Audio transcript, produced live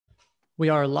We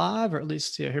are live, or at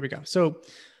least, yeah, here we go. So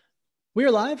we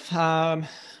are live.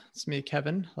 It's me,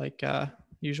 Kevin, like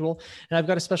usual. And I've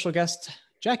got a special guest,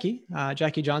 Jackie,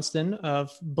 Jackie Johnston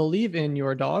of Believe in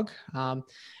Your Dog. And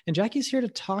Jackie's here to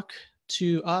talk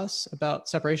to us about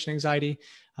separation anxiety.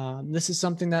 This is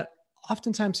something that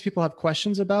oftentimes people have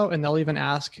questions about, and they'll even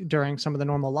ask during some of the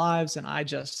normal lives. And I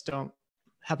just don't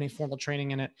have any formal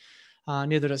training in it.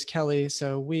 Neither does Kelly.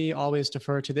 So we always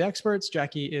defer to the experts.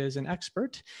 Jackie is an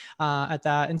expert at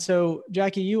that. And so,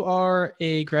 Jackie, you are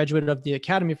a graduate of the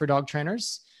Academy for Dog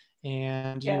Trainers,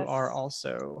 and you are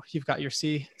also, you've got your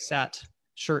CSAT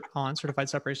shirt on, Certified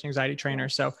Separation Anxiety Trainer.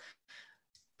 So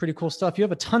pretty cool stuff. You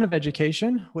have a ton of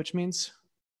education, which means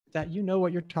that you know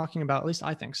what you're talking about. At least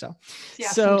I think so.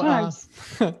 Yeah, so, sometimes.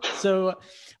 So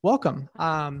welcome.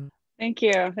 Thank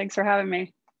you. Thanks for having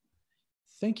me.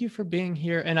 Thank you for being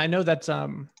here. And I know that I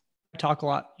talk a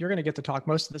lot. You're going to get to talk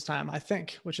most of this time, I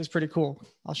think, which is pretty cool.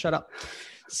 I'll shut up.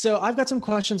 So I've got some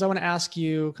questions I want to ask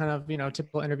you, kind of,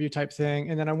 typical interview type thing.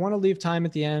 And then I want to leave time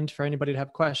at the end for anybody to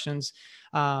have questions.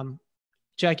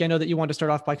 Jackie, I know that you want to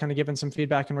start off by kind of giving some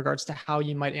feedback in regards to how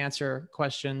you might answer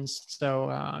questions. So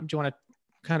do you want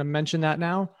to kind of mention that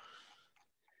now?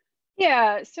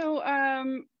 Yeah. So,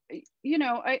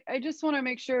 I just want to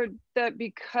make sure that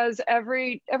because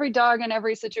every dog and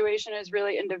every situation is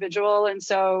really individual, and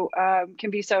so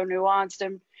can be so nuanced,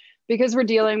 and because we're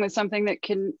dealing with something that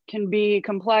can be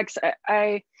complex,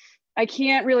 I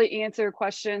can't really answer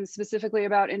questions specifically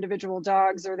about individual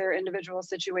dogs or their individual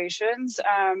situations.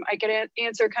 I can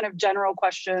answer kind of general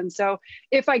questions. So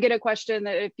if I get a question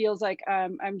that it feels like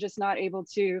I'm just not able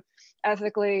to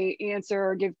ethically answer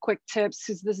or give quick tips,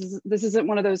 because this isn't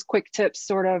one of those quick tips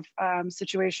sort of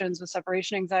situations with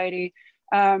separation anxiety,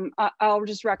 I'll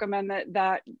just recommend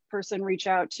that person reach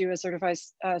out to a certified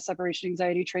separation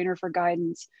anxiety trainer for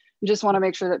guidance. Just want to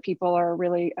make sure that people are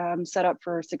really set up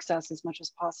for success as much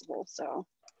as possible. So,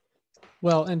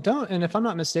 well, and if I'm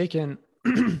not mistaken,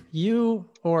 you,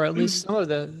 or at least some of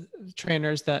the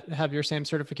trainers that have your same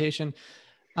certification,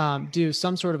 do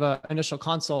some sort of a initial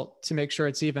consult to make sure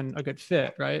it's even a good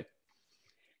fit, right?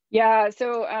 Yeah,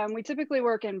 so we typically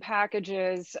work in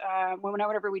packages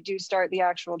whenever we do start the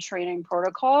actual training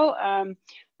protocol.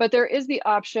 But there is the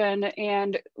option,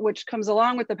 and which comes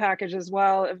along with the package as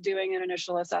well, of doing an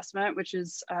initial assessment, which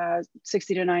is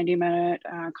 60 to 90 minute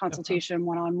consultation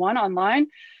one-on-one online,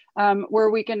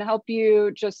 where we can help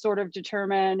you just sort of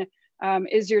determine,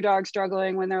 is your dog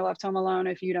struggling when they're left home alone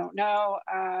if you don't know,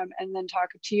 and then talk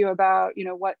to you about,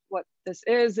 what this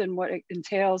is and what it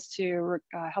entails to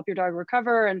help your dog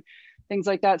recover and things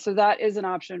like that. So that is an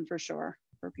option for sure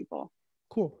for people.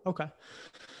 Cool. Okay.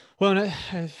 Well,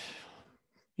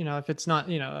 if it's not,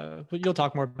 you'll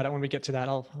talk more about it when we get to that.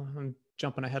 I'm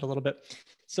jumping ahead a little bit.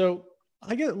 So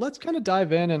let's kind of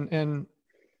dive in and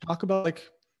talk about,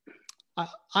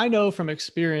 I know from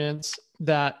experience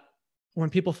that when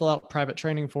people fill out private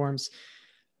training forms,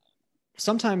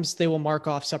 sometimes they will mark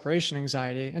off separation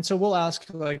anxiety. And so we'll ask,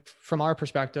 from our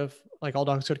perspective, like All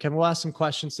Dogs Go to Kevin, we'll ask some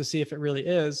questions to see if it really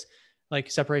is like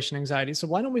separation anxiety. So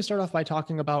why don't we start off by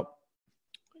talking about,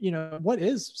 what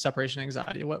is separation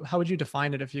anxiety? How would you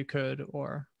define it if you could,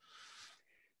 or?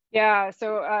 Yeah,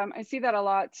 so I see that a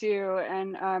lot too.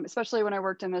 And especially when I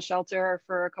worked in the shelter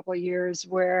for a couple of years,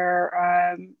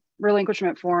 where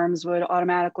relinquishment forms would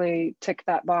automatically tick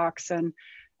that box. And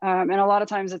a lot of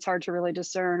times it's hard to really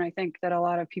discern. I think that a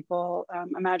lot of people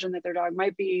imagine that their dog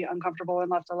might be uncomfortable and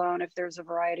left alone if there's a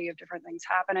variety of different things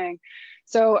happening.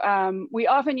 So we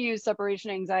often use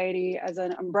separation anxiety as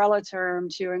an umbrella term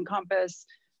to encompass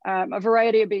a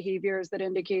variety of behaviors that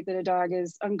indicate that a dog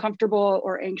is uncomfortable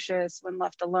or anxious when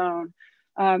left alone.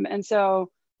 And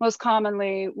so most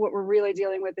commonly, what we're really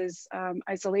dealing with is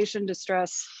isolation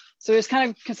distress. So there's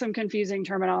kind of some confusing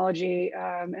terminology,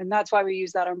 and that's why we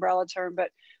use that umbrella term. But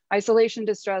isolation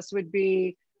distress would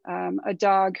be a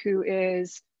dog who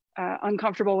is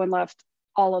uncomfortable when left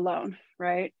all alone,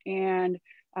 right? And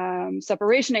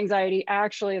separation anxiety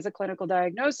actually is a clinical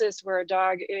diagnosis where a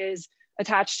dog is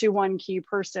attached to one key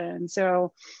person.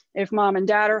 So if mom and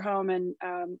dad are home and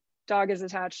dog is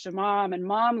attached to mom and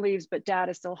mom leaves, but dad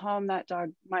is still home, that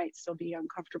dog might still be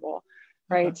uncomfortable,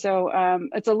 right? Okay. So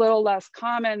it's a little less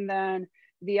common than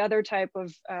the other type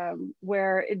of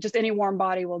where just any warm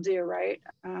body will do, right?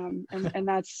 And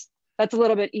that's a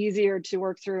little bit easier to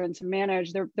work through and to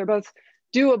manage. They're both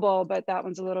doable, but that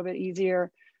one's a little bit easier.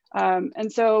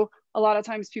 And so a lot of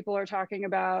times people are talking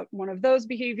about one of those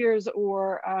behaviors,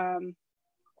 or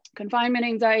confinement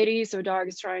anxiety. So a dog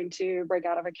is trying to break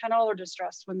out of a kennel, or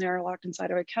distressed when they're locked inside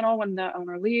of a kennel when the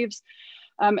owner leaves.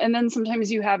 And then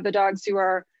sometimes you have the dogs who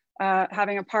are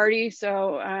having a party.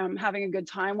 So having a good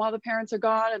time while the parents are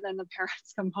gone, and then the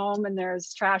parents come home and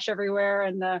there's trash everywhere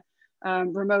and the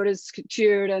remote is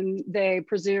chewed, and they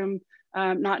presume,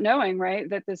 not knowing, right,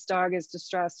 that this dog is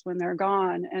distressed when they're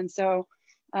gone. And so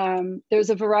there's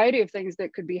a variety of things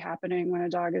that could be happening when a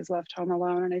dog is left home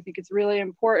alone. And I think it's really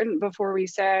important before we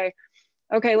say,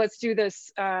 okay, let's do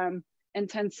this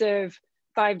intensive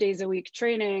 5 days a week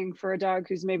training for a dog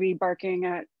who's maybe barking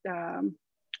at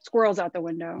squirrels out the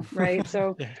window, right?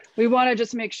 So Yeah. we want to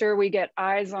just make sure we get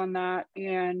eyes on that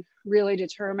and really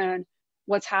determine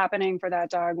what's happening for that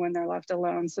dog when they're left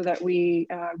alone, so that we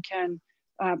can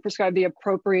prescribe the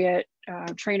appropriate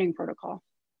training protocol.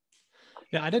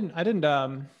 Yeah, I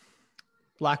didn't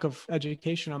lack of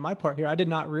education on my part here. I did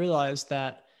not realize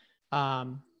that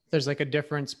there's like a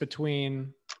difference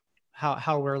between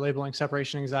how we're labeling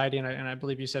separation anxiety, and I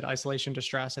believe you said isolation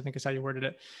distress, I think is how you worded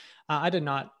it. I didn't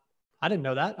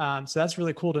know that. So that's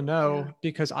really cool to know,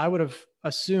 because I would have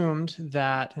assumed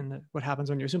that, and what happens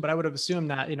when you assume, but I would have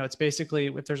assumed that, it's basically,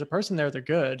 if there's a person there, they're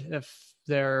good. If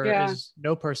there is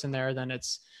no person there, then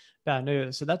it's bad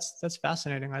news. So that's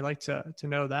fascinating. I like to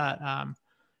know that.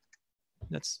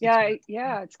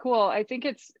 It's cool. I think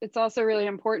it's also really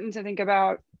important to think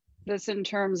about this in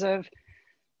terms of,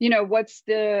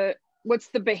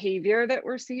 what's the behavior that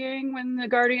we're seeing when the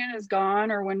guardian is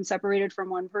gone or when separated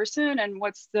from one person, and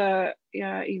what's the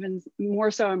even more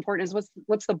so important is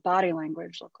what's the body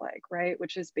language look like, right?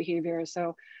 Which is behavior.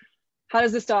 So how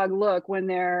does this dog look when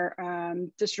they're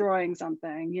destroying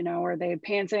something? Are they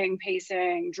panting,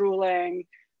 pacing, drooling,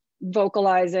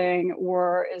 vocalizing,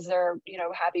 or is there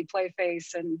happy play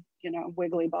face and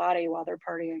wiggly body while they're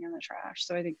partying in the trash?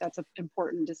 So I think that's an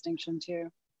important distinction too.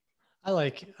 I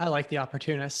like the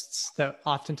opportunists that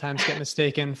oftentimes get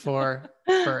mistaken for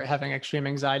having extreme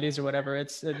anxieties or whatever.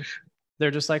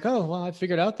 They're just like, oh, well, I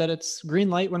figured out that it's green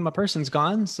light when my person's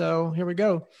gone, so here we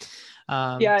go.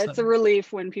 It's a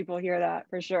relief when people hear that,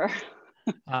 for sure.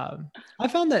 I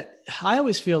found that I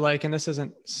always feel like, and this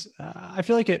isn't, I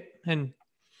feel like and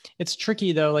it's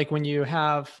tricky though, like when you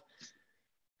have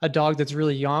a dog that's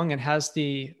really young and has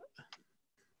the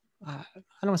I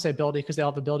don't want to say ability, because they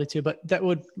all have ability to, but that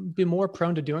would be more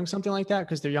prone to doing something like that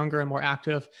because they're younger and more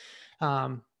active.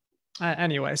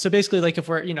 Anyway, so basically, like if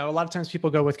we're, a lot of times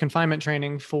people go with confinement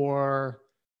training for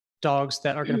dogs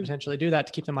that are going to potentially do that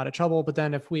to keep them out of trouble. But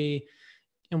then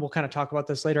and we'll kind of talk about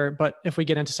this later, but if we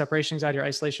get into separation anxiety or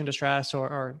isolation distress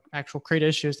or actual crate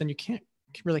issues, then you can't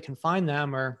really confine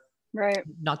them or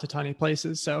not to tiny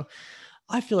places. So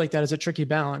I feel like that is a tricky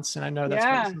balance. And I know that's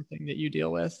probably something that you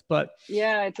deal with, but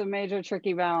it's a major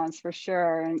tricky balance for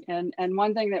sure. And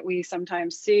one thing that we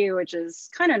sometimes see, which is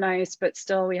kind of nice, but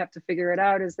still we have to figure it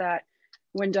out, is that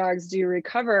when dogs do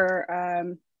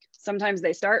recover, sometimes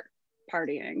they start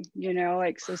partying,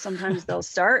 so sometimes they'll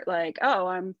start like, oh,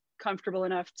 I'm comfortable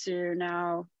enough to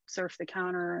now surf the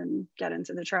counter and get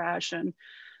into the trash. And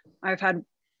I've had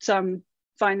some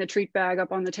find the treat bag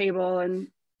up on the table and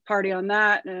party on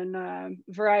that, and a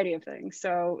variety of things.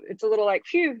 So it's a little like,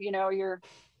 phew, you're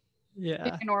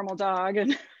a normal dog.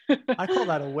 And I call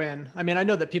that a win. I mean, I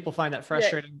know that people find that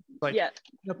frustrating.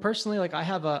 Personally, like I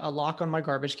have a lock on my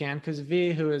garbage can because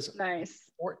V, who is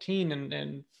 14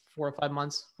 and 4 or 5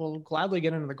 months, will gladly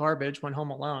get into the garbage when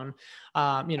home alone.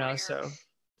 So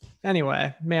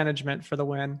anyway, management for the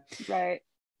win. Right.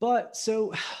 But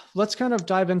so let's kind of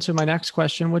dive into my next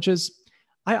question, which is,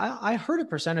 I heard a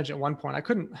percentage at one point.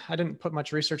 I didn't put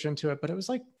much research into it, but it was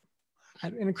like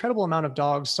an incredible amount of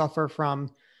dogs suffer from,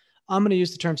 I'm going to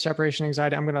use the term separation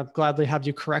anxiety. I'm going to gladly have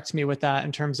you correct me with that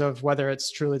in terms of whether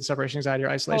it's truly the separation anxiety or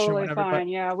isolation totally or whatever.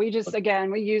 Fine. We just,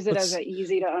 we use it as an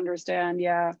easy to understand.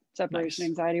 Separation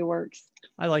anxiety works.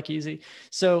 I like easy.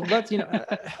 So let's,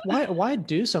 why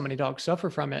do so many dogs suffer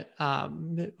from it?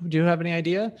 Do you have any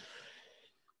idea?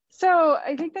 So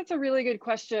I think that's a really good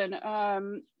question.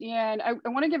 And I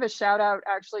want to give a shout out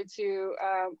actually to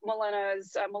Milena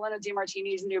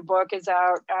DiMartini's new book is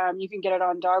out. You can get it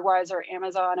on Dogwise or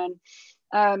Amazon.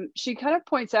 And she kind of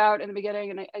points out in the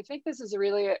beginning, and I think this is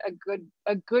really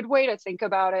a good way to think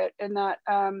about it, in that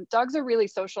dogs are really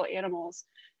social animals.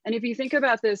 And if you think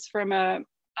about this from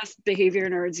us behavior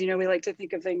nerds, we like to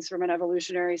think of things from an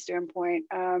evolutionary standpoint,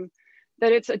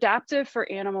 that it's adaptive for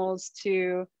animals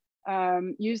to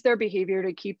use their behavior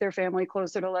to keep their family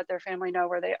closer, to let their family know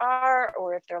where they are,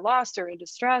 or if they're lost or in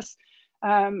distress.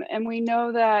 And we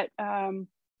know that,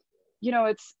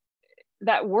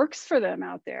 that works for them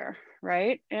out there,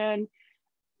 right? And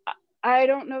I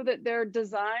don't know that they're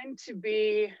designed to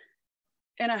be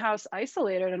in a house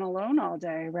isolated and alone all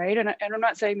day, right? And I'm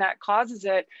not saying that causes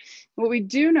it, but we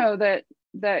do know that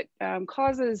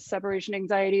causes separation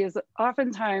anxiety is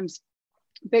oftentimes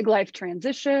big life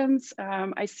transitions.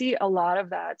 I see a lot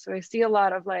of that. So I see a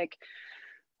lot of like,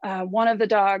 one of the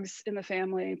dogs in the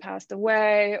family passed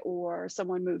away, or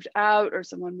someone moved out, or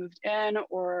someone moved in,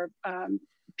 or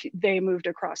they moved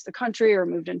across the country or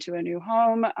moved into a new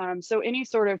home. So any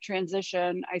sort of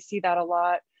transition, I see that a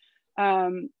lot.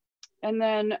 And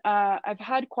then I've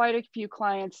had quite a few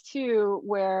clients too,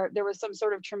 where there was some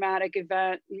sort of traumatic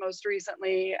event. Most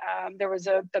recently, there was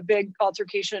a big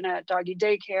altercation at doggy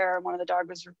daycare. One of the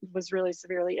dogs was really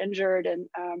severely injured, and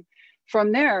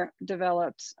from there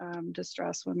developed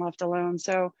distress when left alone.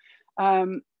 So,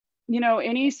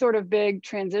 any sort of big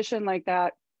transition like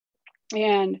that.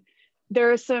 And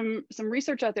there is some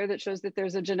research out there that shows that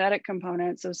there's a genetic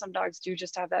component. So some dogs do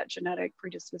just have that genetic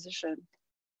predisposition.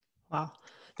 Wow.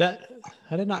 That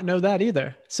I did not know that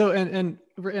either. So, and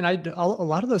a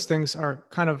lot of those things are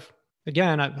kind of,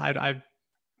 again,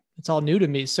 it's all new to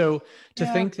me. So to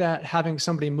think that having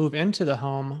somebody move into the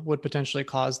home would potentially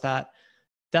cause that,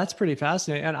 that's pretty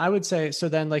fascinating. And I would say, so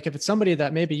then like, if it's somebody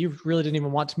that maybe you really didn't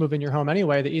even want to move in your home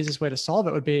anyway, the easiest way to solve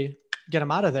it would be get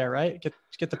them out of there, right?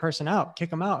 Get the person out, kick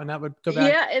them out, and that would go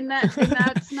back. Yeah. And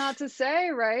that's not to say,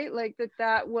 right, like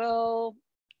that will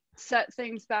set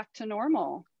things back to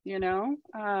normal.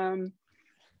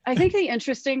 I think the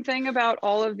interesting thing about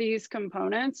all of these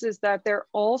components is that they're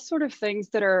all sort of things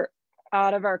that are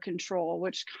out of our control,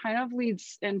 which kind of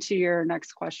leads into your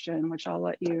next question, which I'll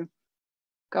let you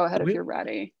go ahead if you're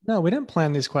ready. No, we didn't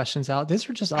plan these questions out. These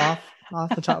were just off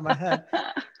the top of my head.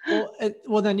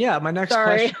 Well, then, yeah, my next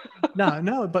question.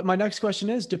 No, but my next question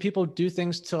is, do people do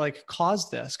things to like cause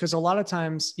this? Because a lot of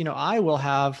times, I will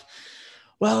have,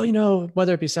 well,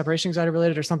 whether it be separation anxiety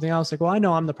related or something else, like, well, I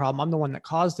know I'm the problem. I'm the one that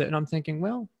caused it. And I'm thinking,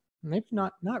 well, maybe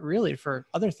not really for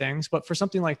other things, but for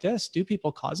something like this, do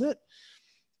people cause it?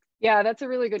 Yeah, that's a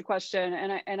really good question.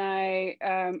 And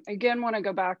I again, want to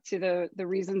go back to the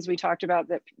reasons we talked about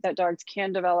that dogs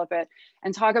can develop it,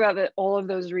 and talk about that all of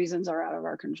those reasons are out of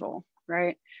our control,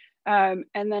 right? And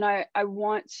then I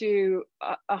want to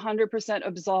 100%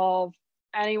 absolve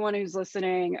anyone who's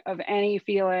listening of any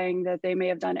feeling that they may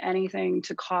have done anything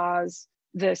to cause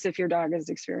this if your dog is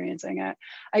experiencing it.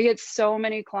 I get so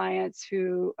many clients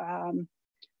who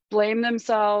blame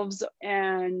themselves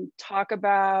and talk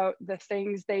about the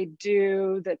things they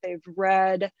do that they've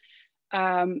read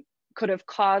could have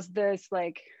caused this,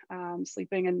 like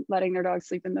sleeping and letting their dog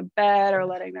sleep in the bed, or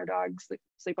letting their dog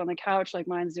sleep on the couch like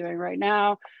mine's doing right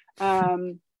now,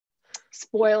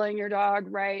 spoiling your dog,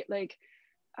 right? Like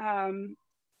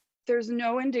there's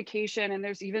no indication, and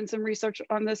there's even some research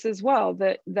on this as well,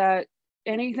 that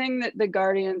anything that the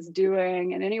guardian's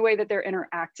doing and any way that they're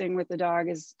interacting with the dog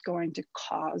is going to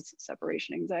cause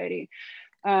separation anxiety.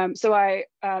 So I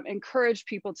encourage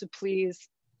people to please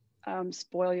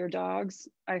spoil your dogs.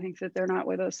 I think that they're not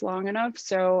with us long enough.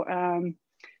 So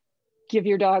give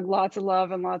your dog lots of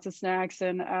love and lots of snacks,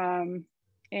 and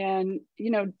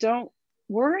don't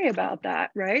worry about that,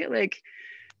 right? Like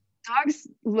dogs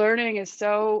learning is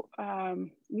so,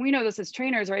 we know this as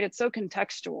trainers, right? It's so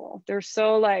contextual. They're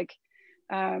so like,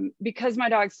 because my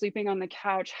dog's sleeping on the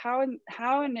couch, how in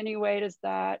any way does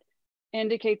that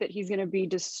indicate that he's going to be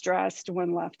distressed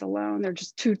when left alone? They're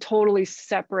just two totally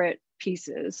separate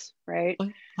pieces, right?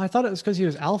 I thought it was because he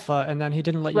was alpha and then he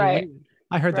didn't let you leave.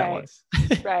 I heard that once.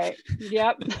 Right.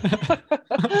 Yep.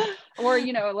 Or,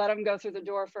 let them go through the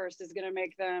door first is going to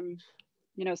make them,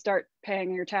 start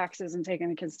paying your taxes and taking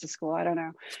the kids to school. I don't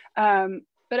know.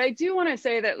 But I do want to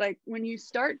say that, like, when you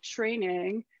start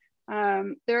training,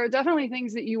 there are definitely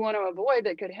things that you want to avoid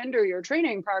that could hinder your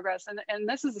training progress. And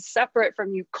this is separate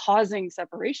from you causing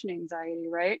separation anxiety,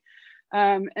 right?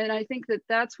 And I think that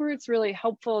that's where it's really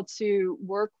helpful to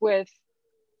work with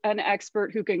an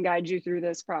expert who can guide you through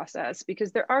this process,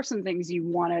 because there are some things you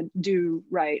want to do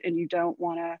right, and you don't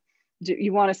want to do,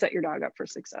 you want to set your dog up for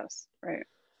success, right?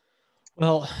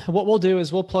 Well, what we'll do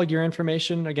is we'll plug your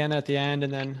information again at the end.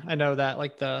 And then I know that I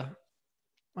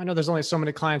know there's only so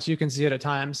many clients you can see at a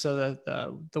time. So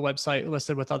the website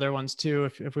listed with other ones too,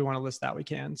 if we want to list that, we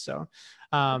can. So,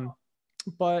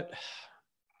 but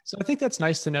I think that's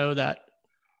nice to know that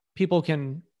people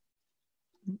can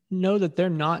know that they're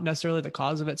not necessarily the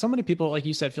cause of it. So many people, like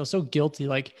you said, feel so guilty.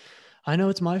 Like, I know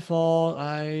it's my fault.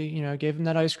 I, gave him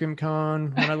that ice cream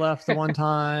cone when I left the one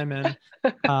time, and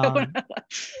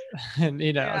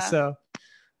Yeah. So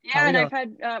yeah. And I've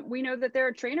had, we know that there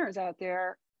are trainers out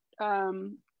there,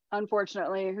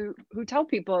 unfortunately, who tell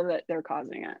people that they're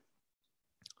causing it.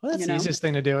 Well, that's the easiest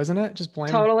thing to do, isn't it? Just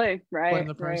blame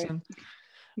the person. Right.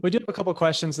 We do have a couple of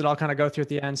questions that I'll kind of go through at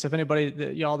the end. So if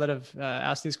anybody y'all that have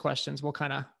asked these questions, we'll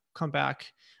kind of come back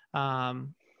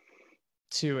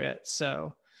to it.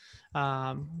 So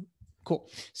cool.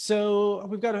 So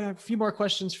we've got a few more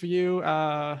questions for you.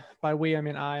 By we, I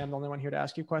mean I am the only one here to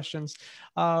ask you questions.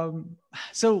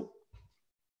 So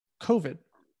COVID.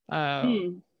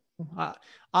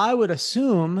 I would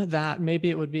assume that maybe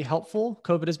it would be helpful.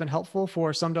 COVID has been helpful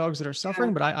for some dogs that are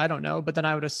suffering, but I don't know. But then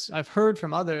I've heard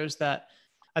from others that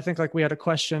I think like we had a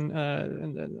question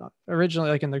originally,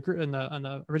 like in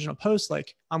the original post,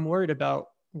 like I'm worried about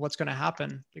what's going to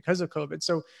happen because of COVID.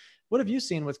 So what have you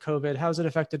seen with COVID? How has it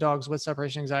affected dogs with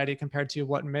separation anxiety compared to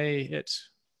what may it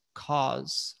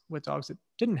cause with dogs that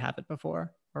didn't have it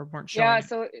before or weren't showing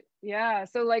it?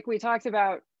 So like we talked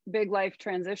about big life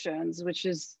transitions, which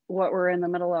is what we're in the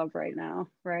middle of right now,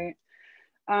 right?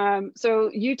 So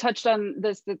you touched on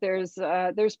this, that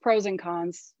there's pros and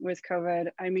cons with COVID.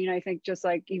 I mean, I think just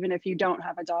like, even if you don't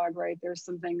have a dog, right, there's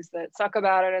some things that suck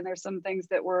about it, and there's some things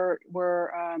that we're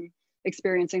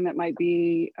experiencing that might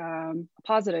be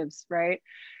positives, right?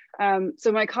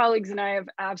 So my colleagues and I have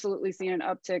absolutely seen an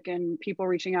uptick in people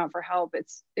reaching out for help.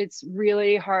 It's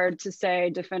really hard to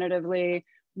say definitively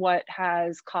what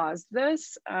has caused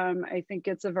this. I think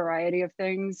it's a variety of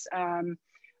things.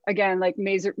 Again, like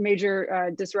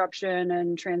major disruption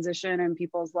and transition in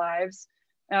people's lives.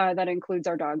 That includes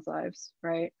our dogs' lives,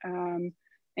 right?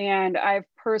 And I've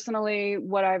personally,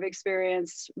 what I've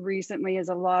experienced recently is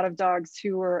a lot of dogs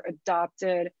who were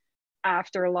adopted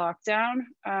after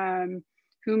lockdown,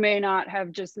 who may not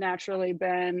have just naturally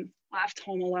been left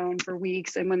home alone for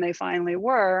weeks. And when they finally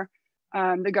were,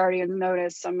 the guardians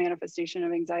noticed some manifestation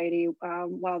of anxiety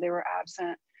while they were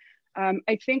absent.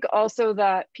 I think also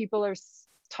that people are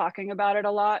talking about it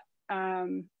a lot.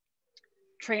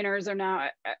 Trainers are now,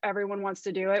 everyone wants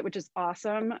to do it, which is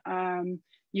awesome.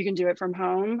 You can do it from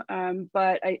home.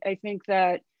 But I think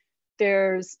that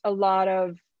there's a lot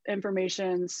of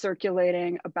information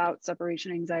circulating about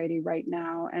separation anxiety right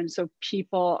now. And so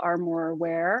people are more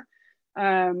aware.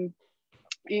 And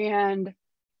again,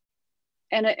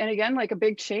 like a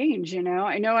big change, you know,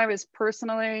 I know I would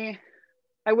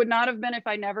not have been if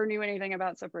I never knew anything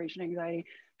about separation anxiety.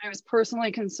 I was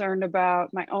personally concerned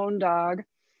about my own dog,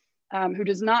 who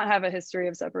does not have a history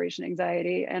of separation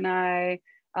anxiety. And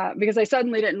because I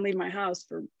suddenly didn't leave my house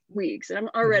for weeks, and I'm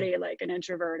already like an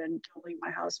introvert and don't leave my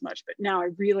house much, but now I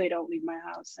really don't leave my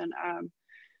house. And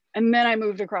then I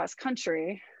moved across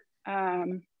country.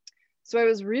 So I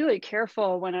was really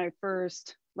careful when I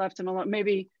first left him alone,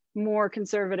 maybe more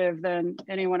conservative than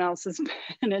anyone else has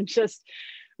been, and just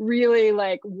really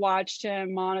like watched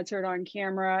him monitored on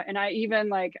camera. And I even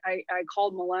like, I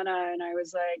called Milena and I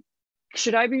was like,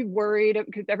 should I be worried?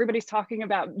 Because everybody's talking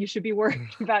about, you should be worried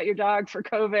about your dog for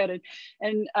COVID.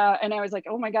 And I was like,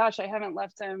 oh my gosh, I haven't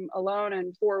left him alone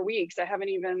in 4 weeks. I haven't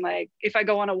even, like, if I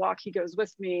go on a walk, he goes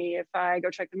with me. If I go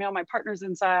check the mail, my partner's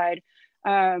inside.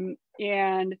 And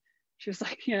she was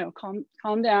like, you know, calm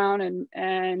down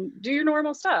and do your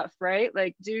normal stuff, right?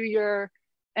 Like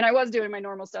and I was doing my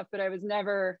normal stuff, but I was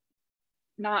never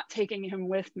not taking him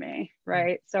with me,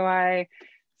 right? So I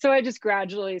just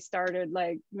gradually started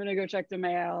like, I'm gonna go check the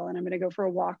mail and I'm gonna go for a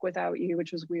walk without you,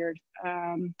 which was weird.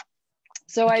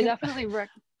 So I definitely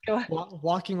go ahead.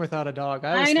 Walking without a dog.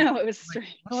 I know, it was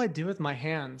strange. Like, what do I do with my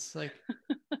hands? Like,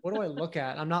 what do I look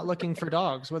at? I'm not looking for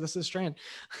dogs. Well, this is strange.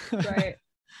 Right.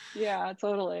 Yeah,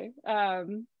 totally.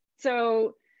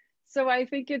 So I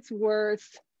think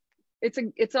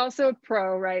it's also a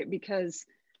pro, right? Because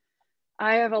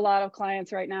I have a lot of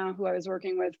clients right now who I was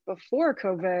working with before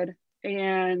COVID,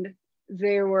 and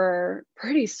they were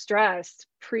pretty stressed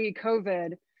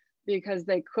pre-COVID because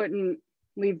they couldn't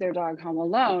leave their dog home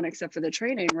alone except for the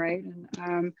training, right?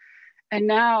 And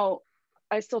now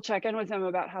I still check in with them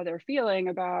about how they're feeling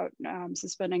about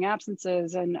suspending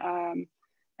absences, and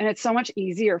it's so much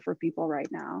easier for people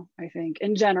right now. I think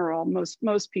in general,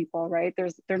 most people, right?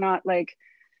 They're not like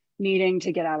needing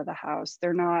to get out of the house.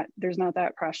 There's not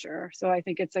that pressure. So I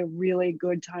think it's a really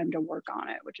good time to work on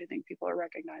it, which I think people are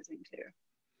recognizing too.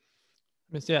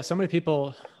 I mean, yeah, so many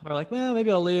people are like, well,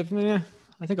 maybe I'll leave. I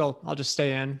think I'll just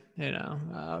stay in, you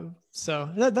know? So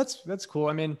that's cool.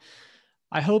 I mean,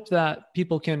 I hope that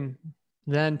people can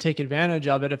then take advantage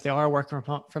of it if they are working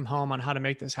from home on how to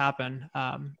make this happen.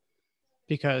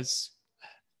 Because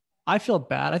I feel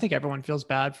bad. I think everyone feels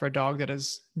bad for a dog that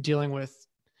is dealing with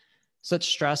such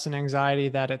stress and anxiety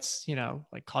that it's, you know,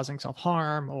 like causing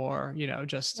self-harm or, you know,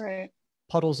 just right.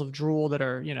 puddles of drool that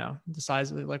are, you know, the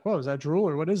size of like, whoa, is that drool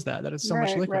or what is that? That is so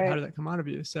much liquid. Right. How did that come out of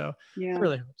you? So yeah. I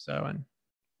really hope so. And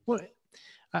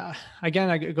again,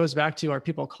 it goes back to, are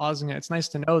people causing it? It's nice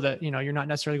to know that, you know, you're not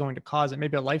necessarily going to cause it.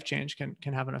 Maybe a life change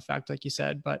can have an effect, like you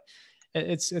said, but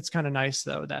it's kind of nice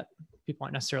though that people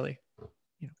aren't necessarily,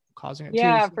 causing it too.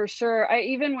 Yeah, for sure. I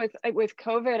even with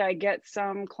COVID, I get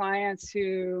some clients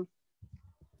who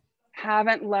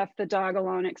haven't left the dog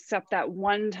alone except that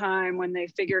one time when they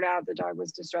figured out the dog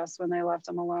was distressed when they left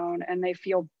him alone, and they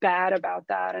feel bad about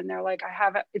that, and they're like,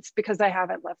 it's because I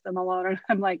haven't left them alone. And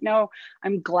I'm like, no,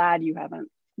 I'm glad you haven't,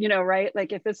 right?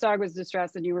 Like if this dog was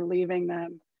distressed and you were leaving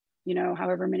them,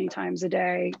 however many times a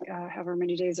day, however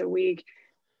many days a week,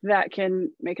 that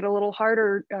can make it a little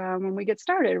harder when we get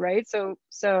started, right?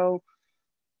 So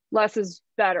less is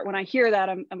better. When I hear that,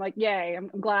 I'm like, yay, I'm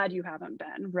glad you haven't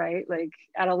been, right? Like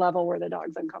at a level where the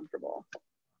dog's uncomfortable.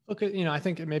 Okay, I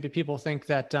think maybe people think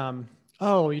that,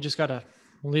 oh, you just got to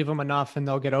leave them enough and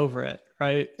they'll get over it,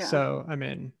 right? Yeah. So,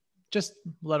 just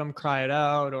let them cry it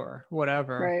out or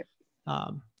whatever. Right.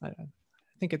 I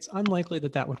think it's unlikely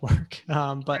that would work.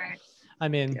 But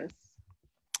right. Yes.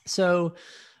 So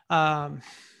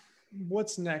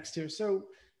what's next here? So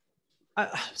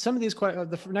some of these,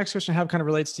 the next question I have kind of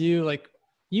relates to you. Like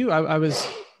I was,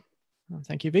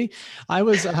 thank you, V. I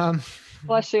was,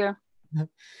 bless you.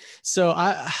 So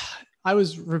I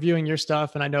was reviewing your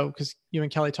stuff, and I know because you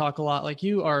and Kelly talk a lot, like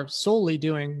you are solely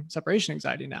doing separation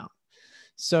anxiety now.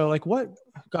 So like what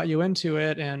got you into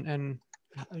it? And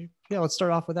yeah, let's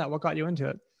start off with that. What got you into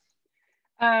it?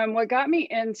 What got me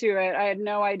into it, I had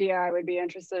no idea I would be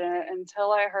interested in it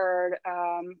until I heard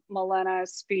Milena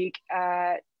speak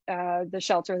at the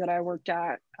shelter that I worked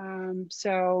at.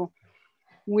 So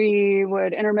we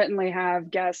would intermittently have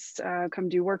guests come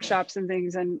do workshops and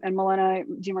things, and Milena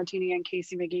DiMartini and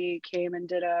Casey McGee came and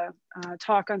did a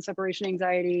talk on separation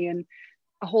anxiety and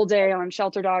a whole day on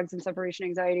shelter dogs and separation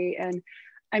anxiety. And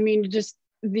just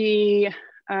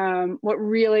what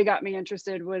really got me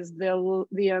interested was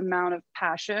the amount of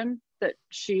passion that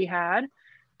she had.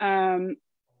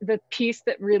 The piece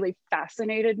that really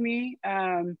fascinated me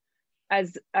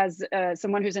as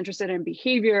someone who's interested in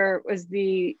behavior was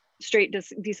the straight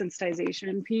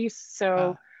desensitization piece.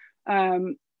 So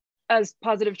as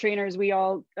positive trainers, we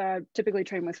all typically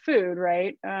train with food,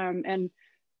 right? And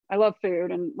I love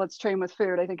food, and let's train with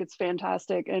food. I think it's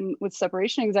fantastic. And with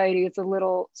separation anxiety, it's a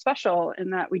little special in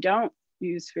that we don't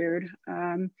use food.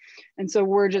 And so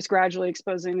we're just gradually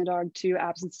exposing the dog to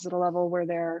absences at a level where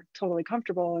they're totally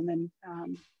comfortable, and then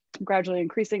gradually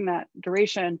increasing that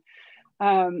duration.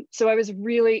 So I was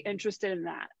really interested in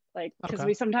that, like, because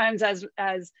we sometimes,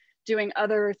 as doing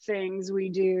other things, we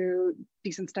do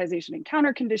desensitization and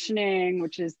counter conditioning,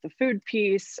 which is the food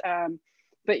piece.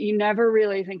 But you never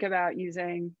really think about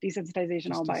using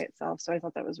desensitization all by itself. So I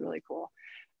thought that was really cool.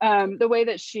 The way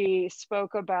that she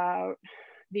spoke about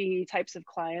the types of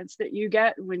clients that you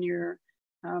get when you're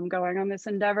going on this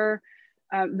endeavor,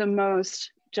 the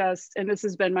most and this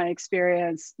has been my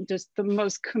experience, just the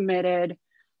most committed,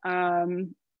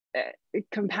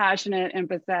 compassionate,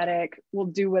 empathetic, will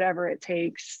do whatever it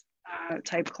takes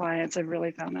type clients. I've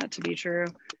really found that to be true.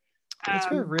 It's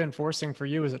very reinforcing for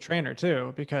you as a trainer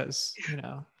too, because,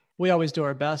 we always do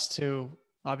our best to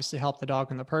obviously help the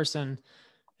dog and the person,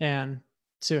 and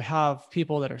to have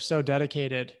people that are so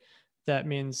dedicated, that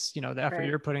means, the effort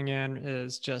you're putting in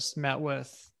is just met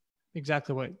with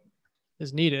exactly what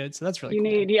is needed. So that's really cool.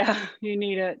 You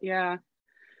need it. Yeah.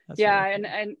 That's yeah. Really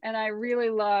cool. And I really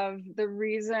love the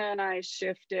reason I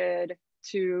shifted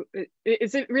to,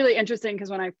 it's really interesting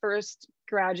because when I first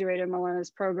graduated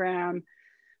Milena's program,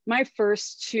 my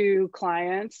first two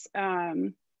clients,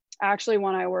 actually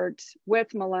when I worked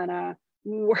with Milena,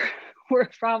 were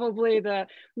probably the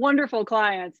wonderful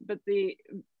clients, but the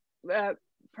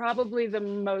probably the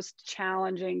most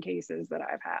challenging cases that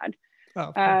I've had.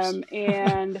 Oh, of course.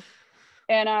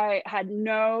 And I had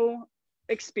no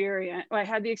experience. Well, I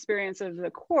had the experience of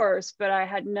the course, but I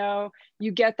had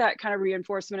you get that kind of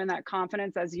reinforcement and that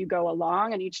confidence as you go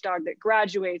along. And each dog that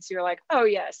graduates, you're like, oh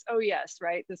yes,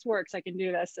 right, this works, I can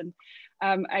do this. And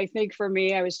I think for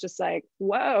me, I was just like,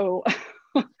 whoa,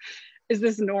 is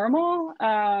this normal?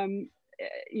 And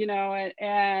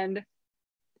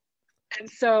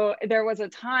so there was a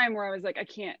time where I was like, I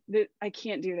can't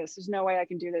do this. There's no way I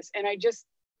can do this. And I just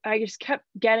kept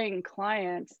getting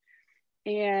clients,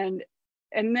 and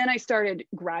then I started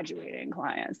graduating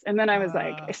clients, and then I was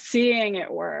like seeing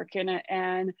it work,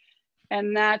 and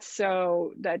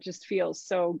that just feels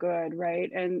so good, right?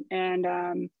 And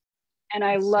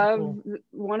I love, so cool.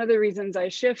 One of the reasons I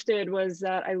shifted was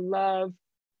that I love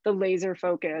the laser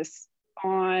focus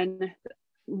on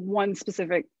one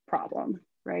specific problem,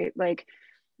 right? Like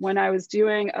when I was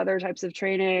doing other types of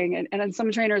training, and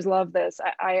some trainers love this,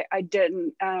 I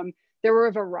didn't. There were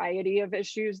a variety of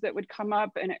issues that would come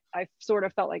up, and I sort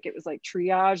of felt like it was like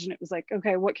triage, and it was like,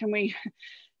 okay, what can we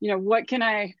what can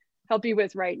I help you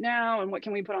with right now, and what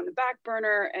can we put on the back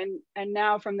burner? And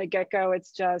now from the get-go,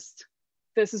 it's just,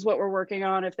 this is what we're working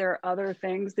on. If there are other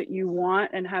things that you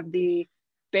want and have the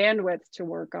bandwidth to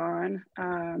work on,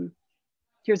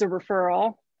 here's a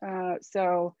referral.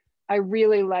 So I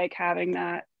really like having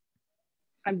that.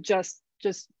 I'm just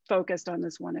focused on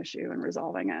this one issue and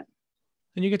resolving it.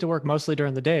 And you get to work mostly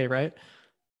during the day, right?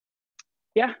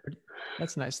 Yeah.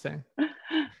 That's a nice thing.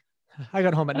 I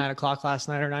got home at 9 o'clock last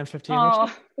night, or 9:15,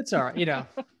 which it's all right.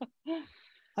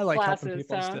 I like classes, helping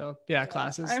people still. Yeah,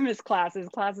 classes. I miss classes.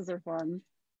 Classes are fun.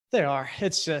 They are.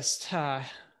 It's just, I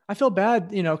feel bad,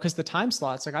 because the time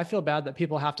slots, like I feel bad that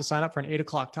people have to sign up for an 8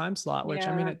 o'clock time slot, which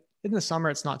I mean, in the summer,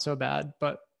 it's not so bad,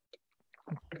 but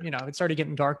it's already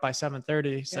getting dark by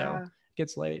 7:30. So it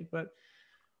gets late, but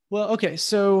well, okay.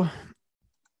 So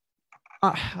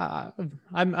I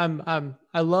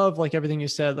love like everything you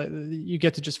said, like you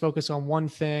get to just focus on one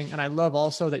thing. And I love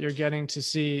also that you're getting to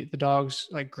see the dogs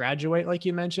like graduate, like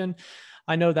you mentioned.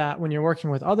 I know that when you're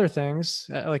working with other things,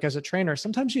 like as a trainer,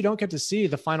 sometimes you don't get to see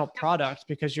the final product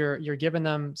because you're giving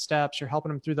them steps, you're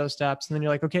helping them through those steps. And then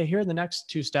you're like, okay, here are the next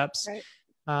 2 steps. Right.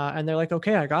 And they're like,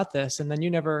 okay, I got this. And then you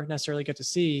never necessarily get to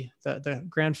see the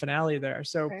grand finale there.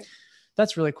 So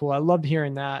that's really cool. I loved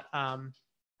hearing that.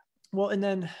 Well, and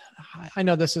then I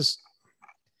know this is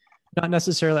not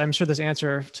necessarily, I'm sure this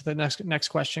answer to the next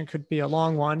question could be a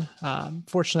long one.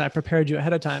 Fortunately, I prepared you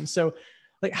ahead of time. So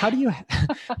like, how do you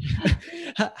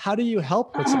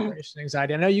help with separation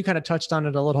anxiety? I know you kind of touched on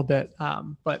it a little bit,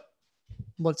 but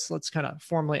let's kind of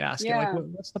formally ask it, like,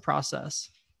 what's the process?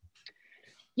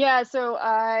 Yeah. So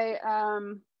I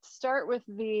start with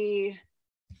the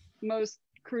most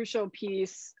crucial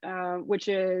piece, which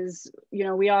is,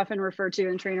 we often refer to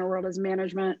in trainer world as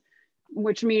management,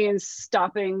 which means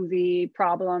stopping the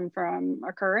problem from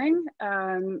occurring,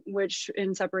 which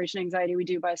in separation anxiety we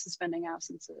do by suspending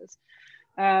absences.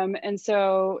 And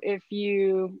so if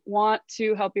you want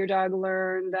to help your dog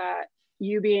learn that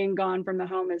you being gone from the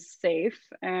home is safe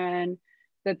and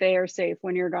that they are safe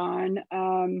when you're gone,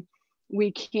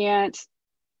 we can't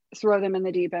throw them in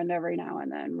the deep end every now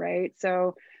and then, right?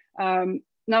 So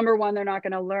number one, they're not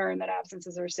going to learn that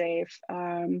absences are safe.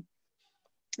 And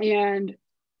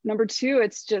number two,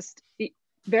 it's just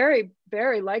very,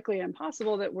 very likely and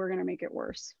possible that we're going to make it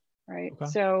worse, right?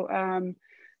 Okay.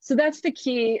 So that's the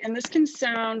key. And this can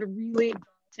sound really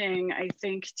daunting, I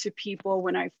think, to people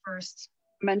when I first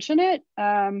mention it,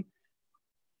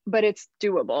 but it's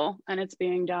doable and it's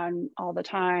being done all the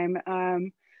time.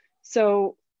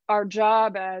 So our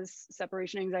job as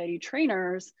separation anxiety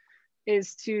trainers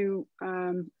is to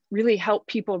really help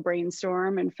people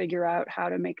brainstorm and figure out how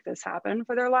to make this happen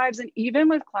for their lives. And even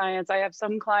with clients, I have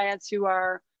some clients who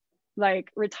are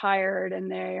like retired and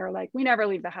they are like, we never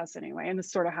leave the house anyway. And this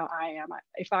is sort of how I am.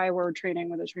 If I were training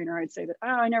with a trainer, I'd say that,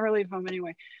 I never leave home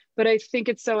anyway. But I think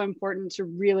it's so important to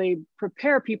really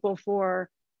prepare people for,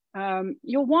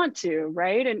 you'll want to,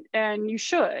 right? And you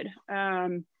should.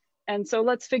 And so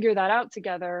let's figure that out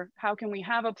together. How can we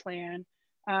have a plan?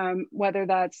 Whether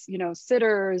that's,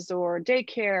 sitters or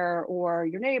daycare or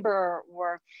your neighbor,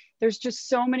 or there's just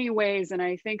so many ways. And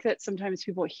I think that sometimes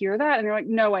people hear that and they're like,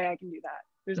 no way I can do that.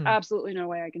 There's absolutely no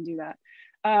way I can do that.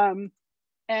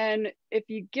 And if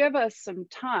you give us some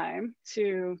time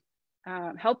to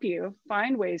help you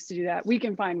find ways to do that, we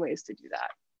can find ways to do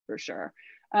that for sure.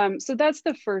 So that's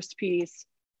the first piece.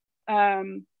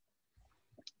 And,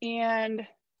 I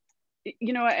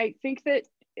think that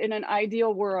in an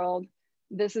ideal world,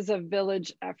 this is a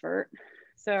village effort.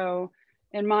 So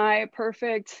in my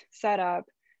perfect setup,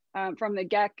 from the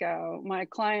get-go, my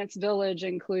client's village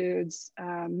includes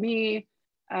me,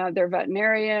 their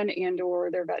veterinarian and or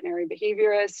their veterinary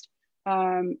behaviorist,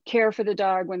 care for the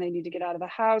dog when they need to get out of the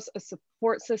house, a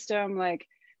support system. Like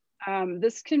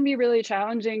this can be really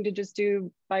challenging to just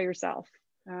do by yourself.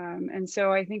 And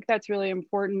so I think that's really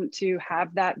important to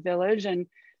have that village and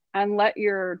let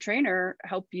your trainer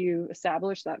help you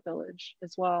establish that village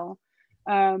as well.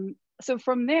 So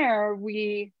from there,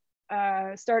 we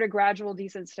start a gradual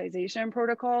desensitization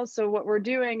protocol. So what we're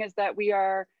doing is that we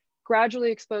are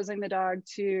gradually exposing the dog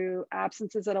to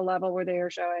absences at a level where they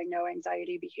are showing no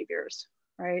anxiety behaviors,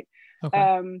 right?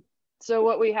 Okay. So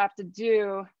what we have to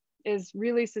do is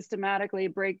really systematically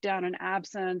break down an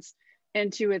absence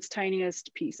into its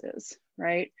tiniest pieces,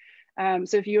 right?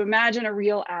 So if you imagine a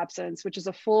real absence, which is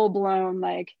a full-blown,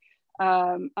 like,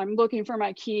 I'm looking for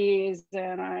my keys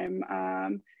and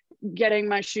I'm getting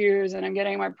my shoes and I'm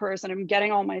getting my purse and I'm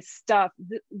getting all my stuff.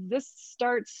 This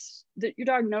starts that your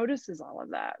dog notices all of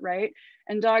that, right?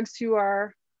 And dogs who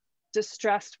are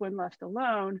distressed when left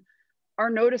alone are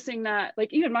noticing that,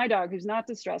 like even my dog who's not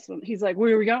distressed, he's like,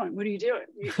 where are we going? What are you doing?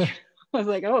 I was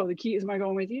like, oh, the keys, am I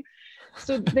going with you?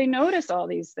 So they notice all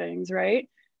these things, right?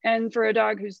 And for a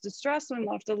dog who's distressed when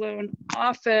left alone,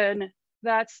 often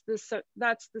that's the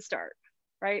start,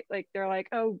 right? Like they're like,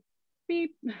 oh,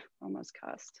 beep, almost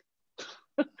cussed.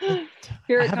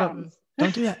 Here it comes.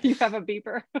 Don't do that. You have a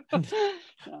beeper.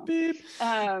 No. Beep.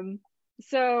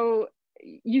 So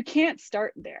you can't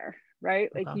start there, right?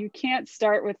 Like you can't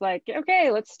start with like,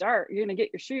 okay, let's start. You're gonna get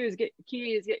your shoes, get your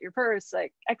keys, get your purse,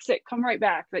 like exit, come right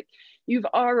back. Like you've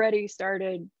already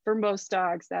started, for most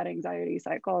dogs, that anxiety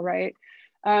cycle, right?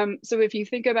 So if you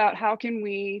think about how can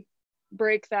we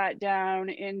break that down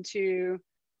into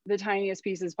the tiniest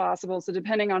pieces possible. So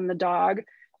depending on the dog,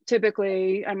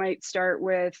 typically I might start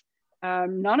with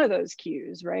none of those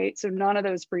cues, right? So none of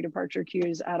those pre-departure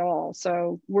cues at all.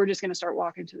 So we're just going to start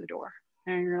walking to the door,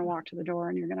 and you're going to walk to the door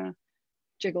and you're going to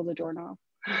jiggle the doorknob.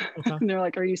 Okay. And they're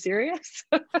like, are you serious?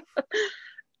 And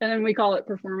then we call it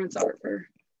performance art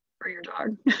for your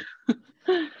dog.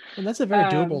 And that's a very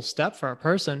doable step for a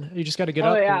person. You just got to get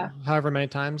up however many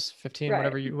times, 15,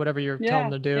 right. whatever you're telling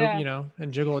them to do, you know,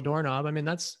 and jiggle a doorknob. I mean,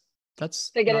 that's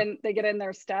they get in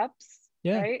their steps,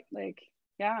 right? Like,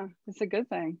 yeah, it's a good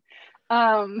thing.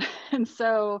 And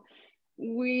so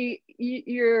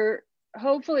you're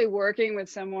hopefully working with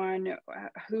someone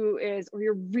who is, or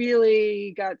you're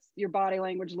really got your body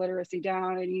language literacy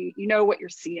down, and you know what you're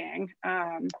seeing.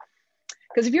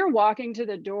 Because if you're walking to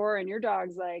the door and your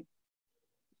dog's like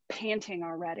panting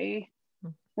already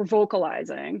or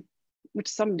vocalizing, which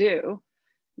some do,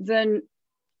 then,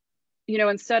 you know,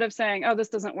 instead of saying, oh, this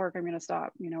doesn't work, I'm going to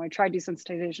stop. You know, I tried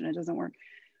desensitization, it doesn't work.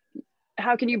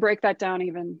 How can you break that down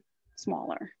even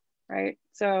smaller, right?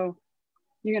 So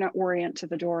you're going to orient to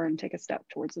the door and take a step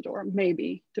towards the door,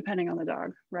 maybe, depending on the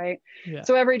dog, right? Yeah.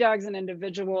 So every dog's an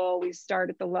individual. We start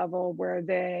at the level where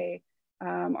they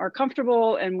are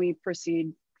comfortable, and we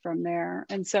proceed from there.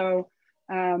 And so,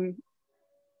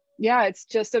 yeah, it's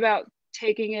just about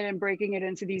taking it and breaking it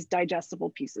into these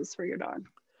digestible pieces for your dog.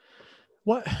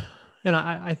 What, and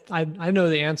I know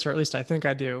the answer, at least I think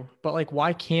I do, but like,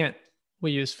 why can't we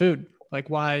use food?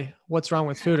 Like what's wrong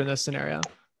with food in this scenario?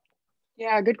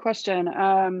 Yeah, good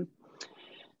question.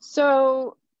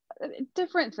 So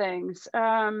different things.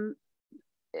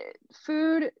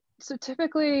 Food, so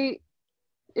typically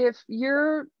if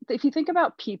you think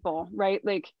about people, right?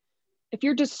 Like if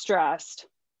you're distressed,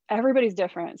 everybody's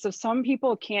different. So some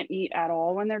people can't eat at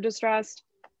all when they're distressed.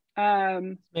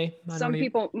 Some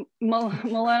people,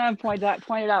 Milena pointed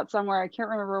out somewhere, I can't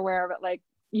remember where, but like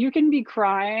you can be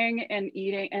crying and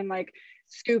eating and like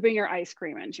scooping your ice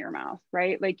cream into your mouth,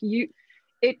 right? Like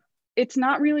it's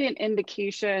not really an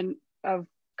indication of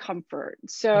comfort.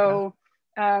 So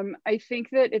I think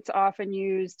that it's often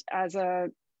used as a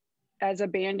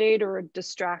Band-Aid or a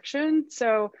distraction.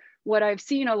 So what I've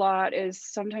seen a lot is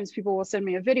sometimes people will send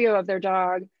me a video of their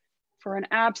dog for an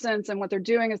absence, and what they're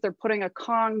doing is they're putting a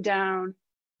Kong down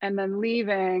and then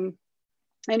leaving,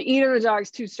 and either the dog's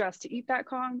too stressed to eat that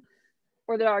Kong,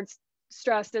 or the dog's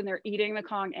stressed and they're eating the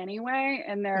Kong anyway,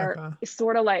 and they're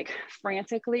sort of like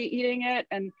frantically eating it,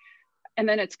 and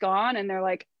then it's gone, and they're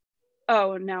like,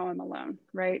 oh, now I'm alone,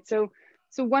 right? So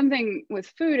one thing with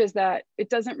food is that it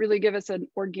doesn't really give us an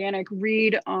organic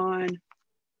read on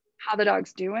how the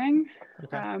dog's doing.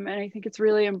 And I think it's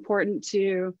really important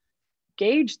to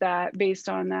gauge that based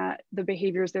on the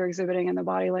behaviors they're exhibiting and the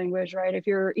body language, right? If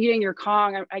you're eating your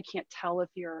Kong, I can't tell if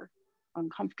you're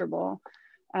uncomfortable.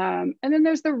 And then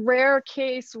there's the rare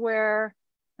case where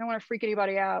I don't want to freak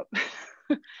anybody out.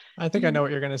 I think I know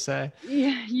what you're going to say.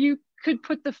 Yeah, you could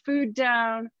put the food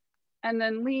down and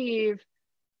then leave,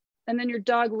 and then your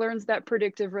dog learns that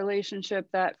predictive relationship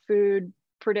that food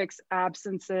predicts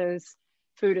absences,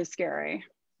 food is scary,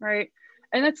 right?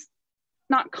 And that's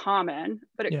not common,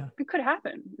 but it could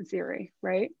happen in theory,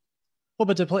 right? Well,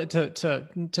 but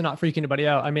to not freak anybody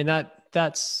out, I mean,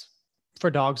 that's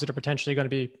for dogs that are potentially going to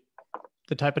be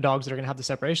the type of dogs that are going to have the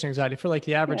separation anxiety. For like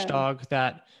the average dog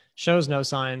that shows no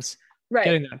signs,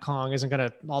 getting that Kong isn't going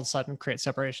to all of a sudden create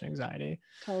separation anxiety.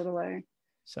 Totally.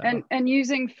 So and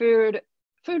using food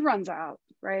runs out,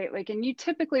 right? Like, and you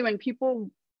typically, when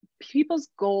people's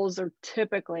goals are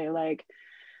typically like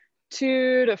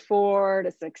 2 to 4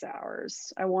 to 6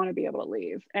 hours, I want to be able to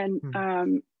leave,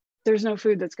 and there's no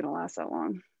food that's going to last that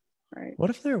long, right? What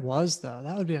if there was, though?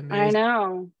 That would be amazing. I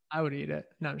know. I would eat it.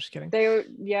 No, I'm just kidding.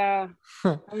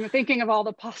 I'm thinking of all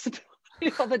the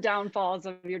possibilities, all the downfalls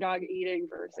of your dog eating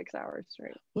for 6 hours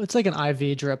straight. Well, it's like an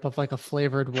IV drip of like a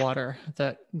flavored water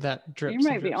that drips. You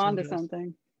might be onto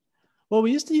something. Well,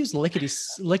 we used to use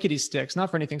lickety sticks, not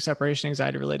for anything separation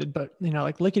anxiety related, but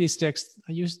like lickety sticks.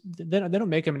 They don't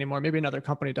make them anymore. Maybe another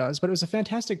company does, but it was a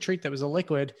fantastic treat that was a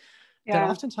liquid that Yeah.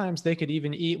 oftentimes they could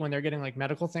even eat when they're getting like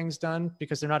medical things done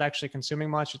because they're not actually consuming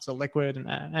much. It's a liquid.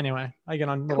 And anyway, I get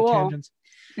on little Cool. tangents.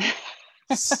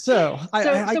 So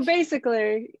So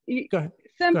basically, go ahead. Go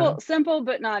simple, ahead. simple,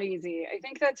 but not easy. I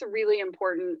think that's a really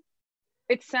important.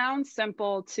 It sounds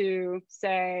simple to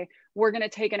say, we're going to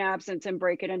take an absence and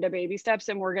break it into baby steps,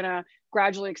 and we're going to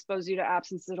gradually expose you to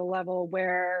absence at a level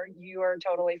where you are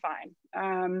totally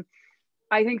fine.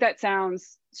 I think that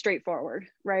sounds straightforward,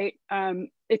 right?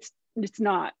 It's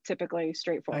not typically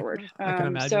straightforward. I can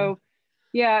imagine. So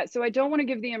yeah, so I don't want to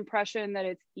give the impression that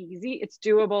it's easy. It's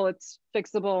doable, it's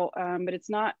fixable, but it's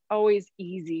not always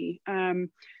easy.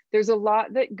 There's a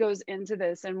lot that goes into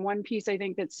this. And one piece I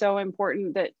think that's so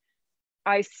important that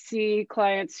I see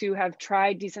clients who have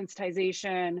tried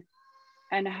desensitization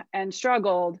and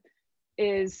struggled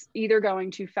is either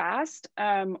going too fast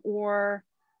or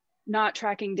not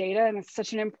tracking data. And it's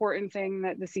such an important thing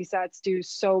that the CSATs do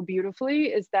so beautifully,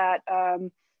 is that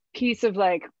piece of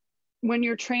like, when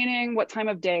you're training, what time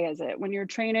of day is it? When you're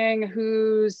training,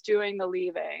 who's doing the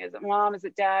leaving? Is it mom? Is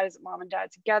it dad? Is it mom and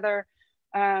dad together?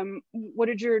 What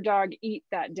did your dog eat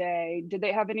that day? Did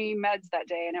they have any meds that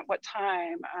day? And at what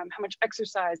time? How much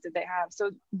exercise did they have?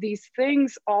 So these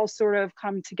things all sort of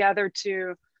come together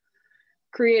to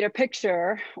create a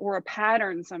picture or a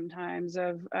pattern sometimes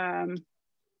of,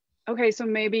 okay, so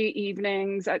maybe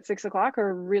evenings at 6 o'clock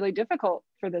are really difficult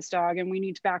for this dog, and we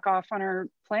need to back off on our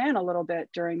plan a little bit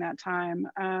during that time.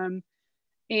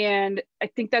 And I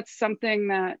think that's something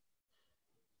that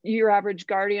your average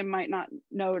guardian might not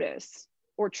notice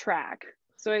or track.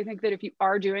 So I think that if you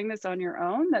are doing this on your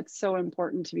own, that's so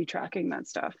important to be tracking that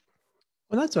stuff.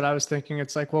 Well, that's what I was thinking.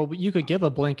 It's like, well, you could give a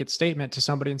blanket statement to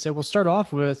somebody and say, well, start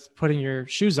off with putting your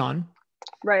shoes on.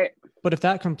 Right. But if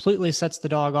that completely sets the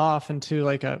dog off into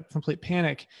like a complete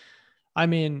panic, I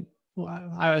mean,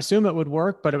 I assume it would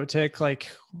work, but it would take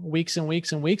like weeks and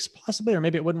weeks and weeks possibly, or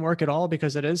maybe it wouldn't work at all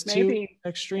because it is too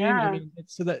extreme. Yeah. I mean,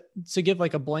 it's so that to give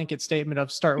like a blanket statement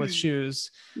of start with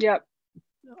shoes. Yep.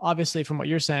 Obviously, from what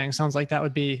you're saying, sounds like that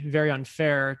would be very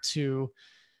unfair to.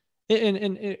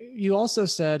 And you also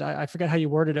said, I forget how you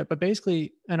worded it, but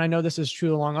basically, and I know this is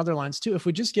true along other lines too, if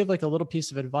we just give like a little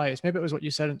piece of advice, maybe it was what you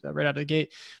said right out of the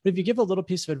gate, but if you give a little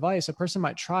piece of advice, a person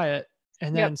might try it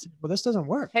and then, say, well, this doesn't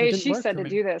work. Hey, she said to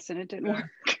do this and it didn't work.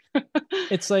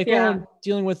 It's like, oh, I'm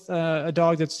dealing with a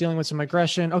dog that's dealing with some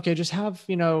aggression. Okay, just have,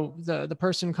 the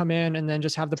person come in and then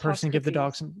just have the person give the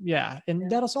dog some, and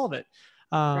that'll solve it.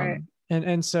 Right.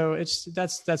 And so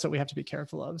that's what we have to be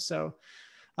careful of. So,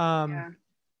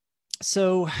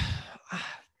 So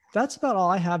that's about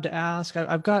all I have to ask.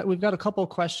 We've got a couple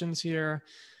of questions here.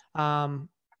 Glenna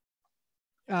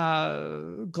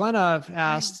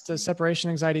asked, does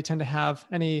separation anxiety tend to have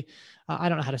any, I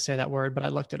don't know how to say that word, but I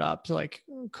looked it up. So like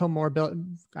comorbid,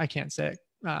 I can't say it.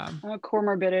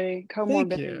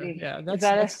 Comorbidity. Yeah,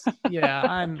 that's yeah.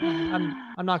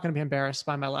 I'm not going to be embarrassed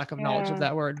by my lack of knowledge of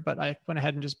that word, but I went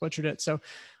ahead and just butchered it. So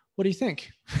what do you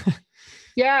think?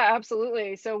 Yeah,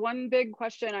 absolutely. So one big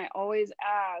question I always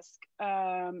ask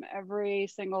every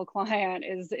single client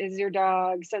is your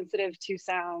dog sensitive to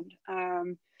sound?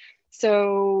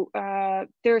 So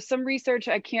there's some research,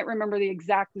 I can't remember the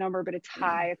exact number, but it's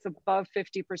high. It's above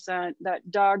 50%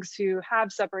 that dogs who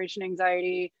have separation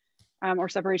anxiety or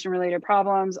separation related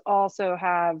problems also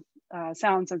have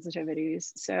sound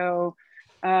sensitivities. So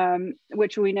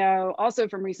which we know also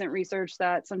from recent research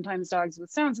that sometimes dogs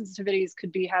with sound sensitivities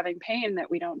could be having pain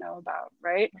that we don't know about,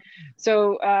 right?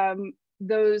 So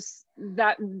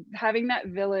having that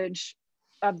village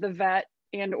of the vet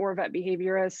and or vet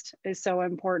behaviorist is so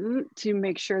important to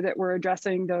make sure that we're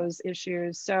addressing those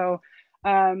issues. So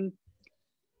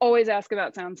always ask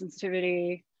about sound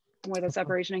sensitivity with a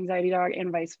separation anxiety dog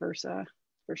and vice versa.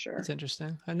 For sure. That's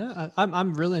interesting. I know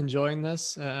I'm really enjoying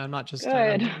this. I'm not just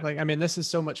this is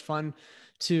so much fun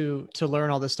to learn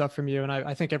all this stuff from you. And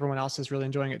I think everyone else is really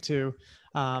enjoying it too.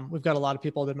 We've got a lot of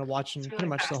people that have been watching pretty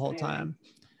much the whole time.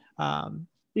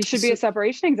 You should be a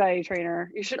separation anxiety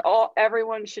trainer.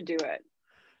 Everyone should do it.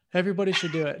 Everybody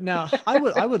should do it. Now, I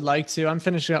would like to. I'm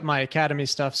finishing up my academy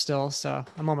stuff still, so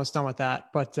I'm almost done with that.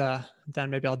 But then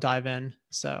maybe I'll dive in.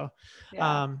 So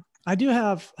I do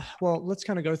have. Well, let's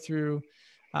kind of go through.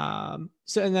 And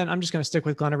then I'm just going to stick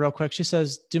with Glenna real quick. She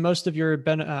says, "Do most of your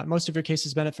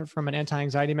cases benefit from an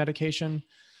anti-anxiety medication?"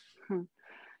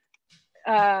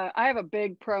 I have a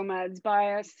big pro meds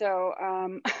bias, so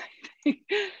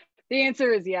the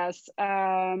answer is yes.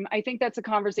 I think that's a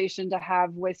conversation to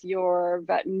have with your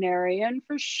veterinarian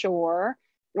for sure.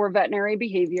 or veterinary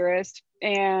behaviorist.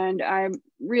 And I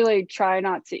really try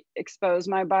not to expose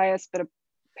my bias, but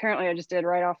apparently I just did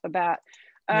right off the bat.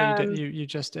 Yeah, you did. You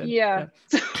just did. Yeah.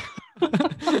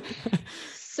 Yeah.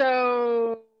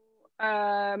 So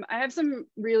I have some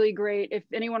really great, if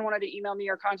anyone wanted to email me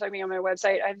or contact me on my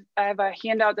website, I have a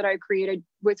handout that I created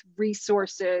with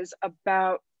resources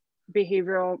about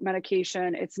behavioral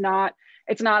medication. It's not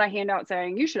a handout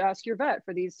saying you should ask your vet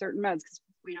for these certain meds, because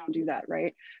we don't do that,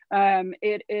 right?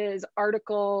 It is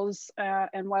articles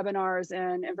and webinars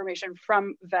and information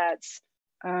from vets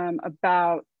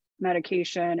about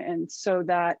medication, and so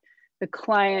that the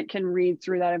client can read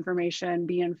through that information,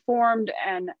 be informed,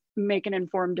 and make an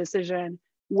informed decision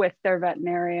with their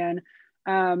veterinarian.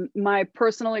 My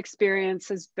personal experience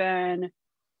has been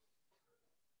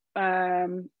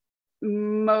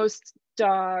most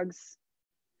dogs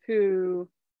who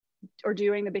are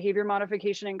doing the behavior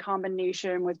modification in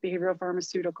combination with behavioral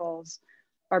pharmaceuticals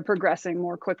are progressing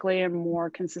more quickly and more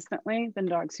consistently than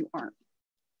dogs who aren't.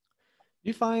 Do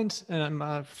you find, and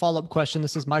a follow-up question,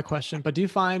 this is my question, but do you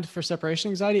find for separation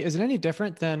anxiety, is it any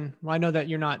different than, well, I know that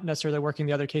you're not necessarily working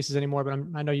the other cases anymore, but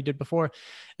I know you did before.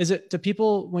 Do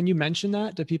people, when you mention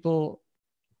that, do people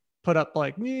put up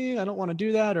like, me, I don't want to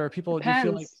do that? Or do you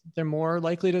feel like they're more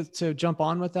likely to jump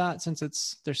on with that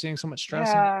since they're seeing so much stress?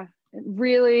 Yeah, it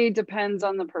really depends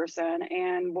on the person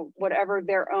and whatever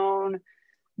their own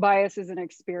biases and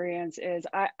experience is.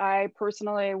 I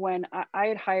personally, when I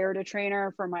had hired a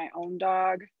trainer for my own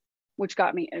dog, which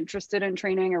got me interested in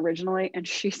training originally, and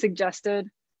she suggested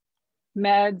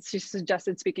meds. She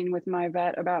suggested speaking with my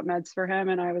vet about meds for him.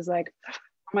 And I was like, oh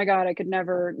my God, I could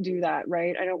never do that,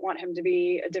 right? I don't want him to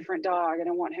be a different dog. I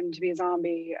don't want him to be a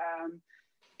zombie.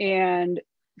 And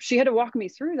she had to walk me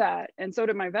through that. And so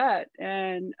did my vet.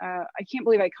 And I can't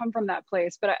believe I come from that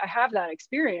place, but I have that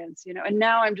experience, and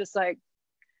now I'm just like,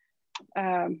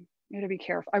 I gotta be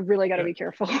careful. I really got to be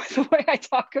careful with the way I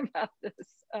talk about this.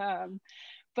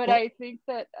 But I think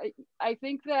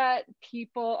that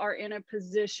people are in a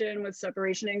position with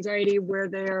separation anxiety where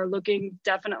they're looking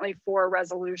definitely for a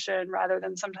resolution, rather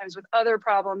than sometimes with other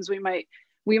problems, we might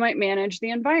manage the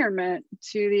environment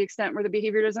to the extent where the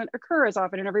behavior doesn't occur as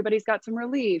often and everybody's got some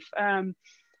relief.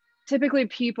 Typically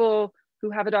people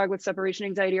who have a dog with separation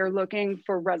anxiety are looking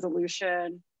for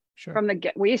resolution. Sure. From the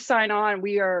get, we sign on,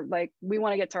 we are like, we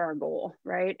want to get to our goal,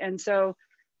 right? And so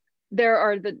there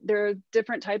are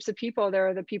different types of people. There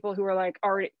are the people who are like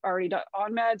already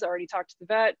on meds, already talked to the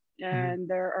vet, and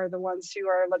there are the ones who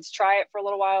are, let's try it for a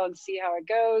little while and see how it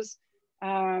goes.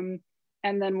 And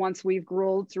then once we've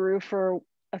rolled through for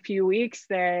a few weeks,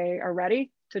 they are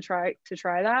ready to try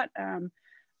that.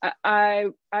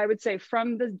 I would say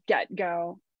from the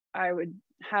get-go, I would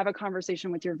have a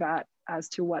conversation with your vet as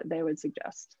to what they would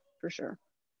suggest, for sure.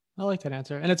 I like that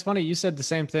answer. And it's funny, you said the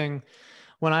same thing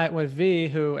with V,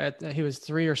 he was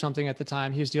 3 or something at the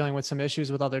time. He was dealing with some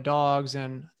issues with other dogs,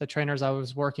 and the trainers I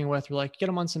was working with were like, get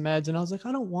him on some meds. And I was like,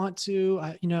 I don't want to,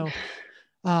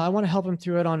 I want to help him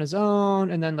through it on his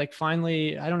own. And then like,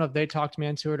 finally, I don't know if they talked me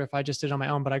into it or if I just did it on my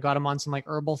own, but I got him on some like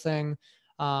herbal thing.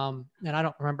 And I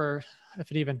don't remember if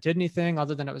it even did anything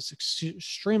other than it was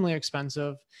extremely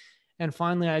expensive. And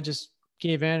finally I just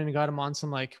gave in and got him on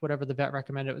some, like, whatever the vet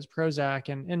recommended. It was Prozac,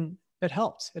 and it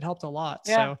helped a lot.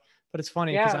 Yeah. So, but it's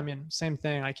funny because same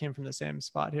thing. I came from the same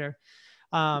spot here.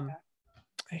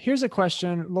 Here's a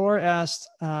question. Laura asked,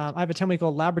 I have a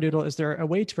 10-week-old Labradoodle. Is there a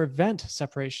way to prevent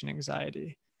separation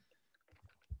anxiety?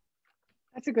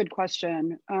 That's a good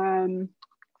question.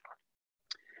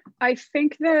 I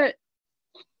think that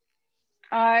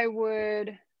I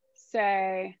would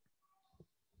say,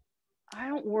 I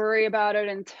don't worry about it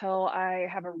until I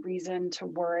have a reason to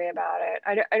worry about it.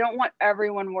 I don't want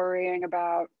everyone worrying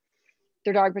about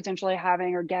their dog potentially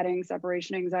having or getting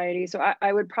separation anxiety. So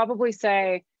I would probably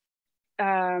say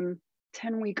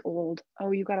 10-week-old,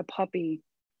 oh, you got a puppy.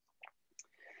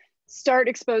 Start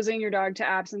exposing your dog to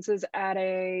absences at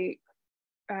a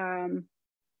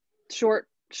short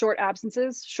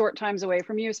absences, short times away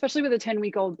from you, especially with a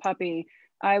 10-week-old puppy.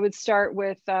 I would start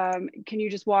with, can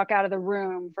you just walk out of the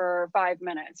room for 5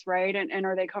 minutes, right? And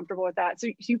are they comfortable with that? So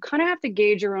you kind of have to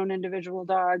gauge your own individual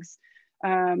dog's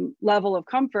level of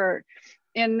comfort.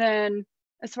 And then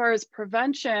as far as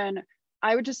prevention,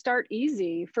 I would just start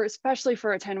easy, especially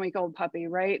for a 10-week-old puppy,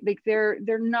 right? Like they're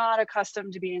not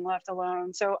accustomed to being left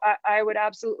alone. So I would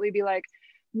absolutely be like,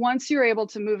 once you're able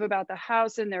to move about the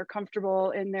house and they're comfortable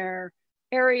in their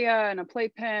area in a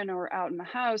playpen or out in the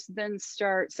house, then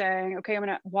start saying, okay, I'm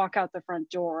going to walk out the front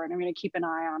door and I'm going to keep an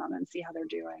eye on them and see how they're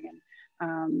doing.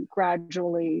 And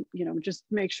gradually, just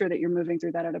make sure that you're moving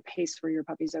through that at a pace where your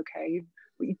puppy's okay.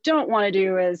 What you don't want to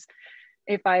do is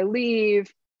if I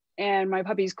leave and my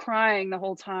puppy's crying the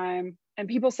whole time, and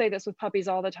people say this with puppies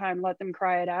all the time, let them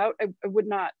cry it out. I would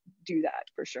not do that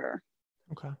for sure.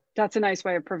 Okay. That's a nice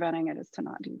way of preventing it, is to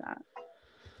not do that.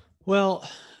 Well,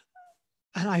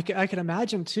 and I can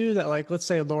imagine too that, like, let's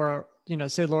say Laura,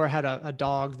 say Laura had a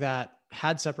dog that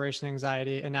had separation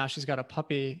anxiety, and now she's got a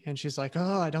puppy, and she's like,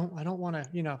 oh, I don't want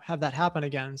to, have that happen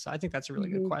again. So I think that's a really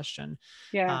good question.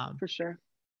 Yeah, for sure.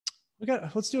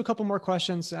 Let's do a couple more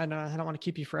questions, and I don't want to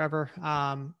keep you forever.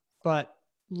 But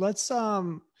let's,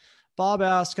 Bob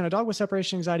asked, can a dog with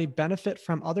separation anxiety benefit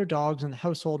from other dogs in the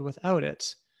household without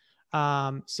it?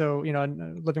 So,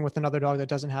 living with another dog that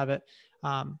doesn't have it,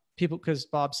 because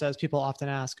Bob says people often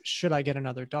ask, should I get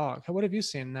another dog? What have you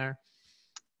seen there?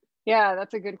 Yeah,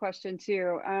 that's a good question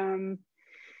too.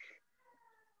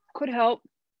 Could help,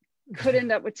 could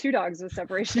end up with 2 dogs with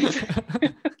separation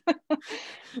anxiety.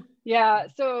 Yeah.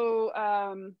 So,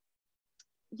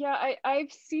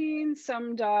 I've seen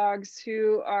some dogs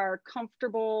who are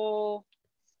comfortable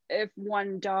if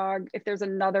there's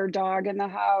another dog in the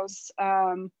house.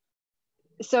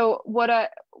 So what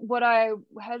I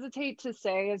hesitate to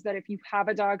say is that if you have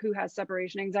a dog who has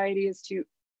separation anxiety, is to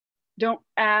don't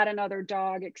add another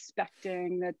dog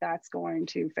expecting that that's going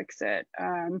to fix it.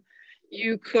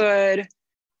 You could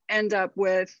end up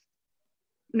with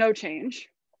no change.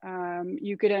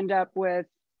 You could end up with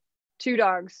 2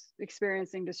 dogs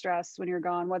experiencing distress when you're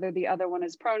gone, whether the other one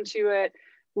is prone to it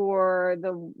or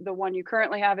the one you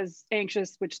currently have is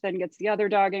anxious, which then gets the other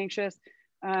dog anxious.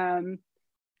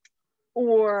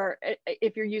 Or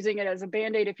if you're using it as a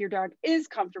Band-Aid, if your dog is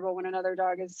comfortable when another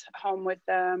dog is home with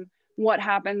them, what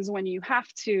happens when you have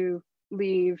to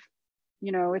leave?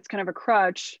 It's kind of a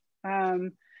crutch.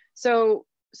 So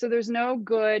there's no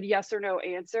good yes or no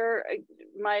answer.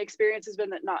 My experience has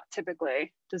been that not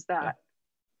typically does that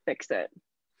fix it.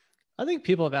 I think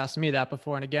people have asked me that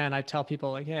before. And again, I tell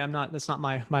people, like, hey, that's not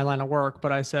my line of work,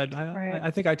 but I said,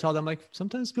 I think I tell them, like,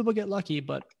 sometimes people get lucky,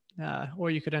 but, or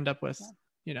you could end up with,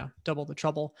 double the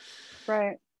trouble.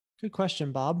 Right. Good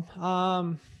question, Bob.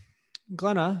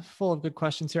 Glenna, full of good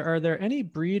questions here. Are there any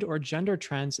breed or gender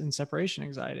trends in separation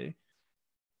anxiety?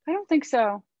 I don't think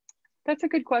so. That's a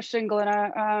good question,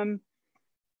 Glenna.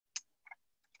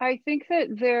 I think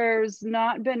that there's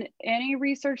not been any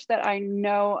research that I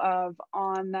know of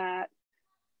on that.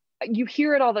 You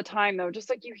hear it all the time, though, just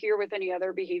like you hear with any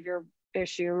other behavior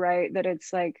issue, right? That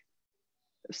it's like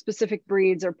specific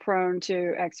breeds are prone to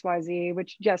XYZ,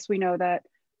 which, yes, we know that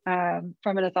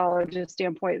from an ethologist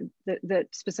standpoint, that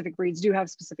specific breeds do have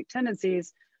specific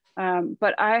tendencies.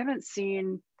 But I haven't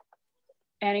seen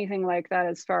anything like that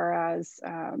as far as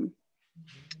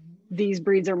these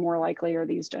breeds are more likely or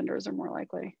these genders are more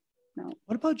likely. No.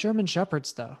 What about German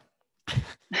Shepherds, though?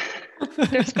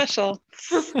 They're special.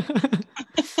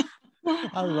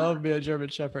 I love me a German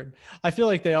Shepherd. I feel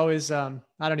like they always, I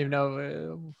don't even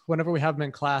know, whenever we have them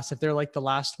in class, if they're like the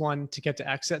last one to get to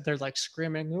exit, they're like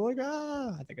screaming. They're like,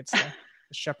 ah, I think it's the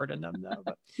shepherd in them though.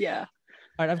 But yeah.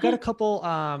 All right. I've got a couple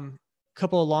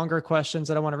of longer questions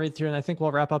that I want to read through, and I think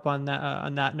we'll wrap up on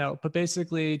that note. But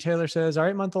basically, Taylor says,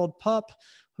 our 8-month-old pup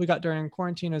we got during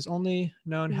quarantine is only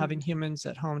known having humans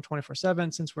at home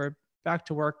 24/7. Since we're back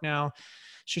to work now,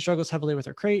 she struggles heavily with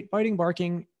her crate, biting,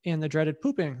 barking, and the dreaded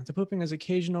pooping. The pooping is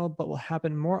occasional, but will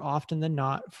happen more often than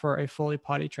not for a fully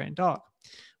potty trained dog.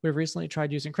 We've recently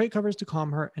tried using crate covers to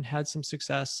calm her and had some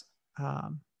success.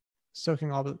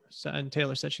 Soaking all the, and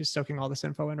Taylor said she's soaking all this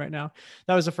info in right now.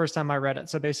 That was the first time I read it.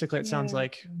 So basically it sounds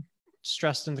like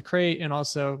stressed in the crate and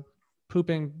also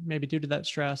pooping maybe due to that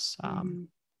stress.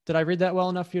 Did I read that well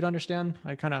enough for you to understand?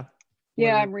 I kind of.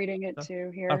 Yeah, I'm reading it too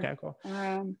here. Okay, cool.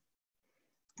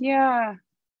 Yeah.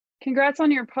 Congrats on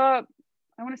your pup.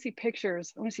 I want to see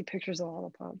pictures. I want to see pictures of all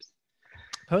the pups.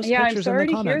 Post pictures in the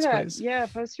comments, please. Yeah,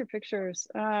 post your pictures.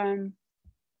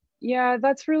 Yeah,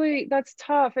 that's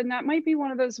tough. And that might be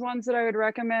one of those ones that I would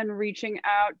recommend reaching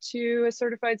out to a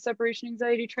certified separation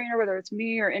anxiety trainer, whether it's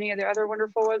me or any of the other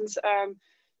wonderful ones,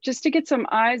 just to get some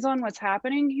eyes on what's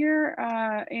happening here.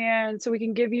 And so we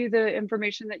can give you the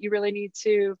information that you really need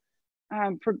to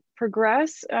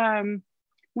progress.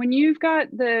 When you've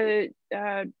got the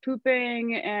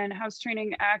pooping and house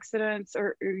training accidents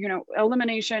or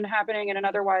elimination happening in an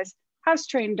otherwise house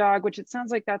trained dog, which it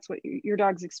sounds like that's what your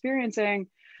dog's experiencing,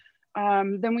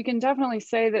 then we can definitely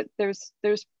say that there's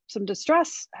some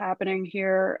distress happening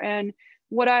here. And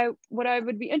what I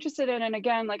would be interested in, and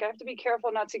again, like I have to be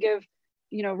careful not to give,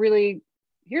 really,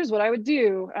 here's what I would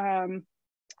do. I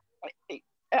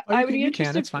would be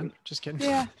interested. It's fine. Just kidding.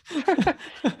 Yeah.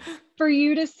 For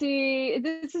you to see,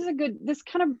 this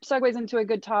kind of segues into a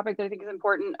good topic that I think is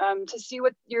important, to see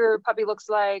what your puppy looks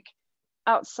like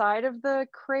outside of the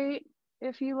crate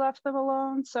if you left them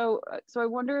alone. So I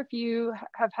wonder if you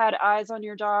have had eyes on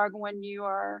your dog when you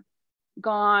are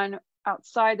gone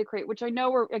outside the crate, which I know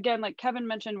we're, again, like Kevin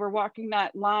mentioned, we're walking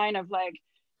that line of like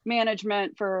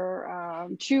management for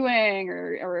chewing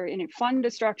or any fun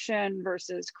destruction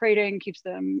versus crating keeps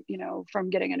them, you know, from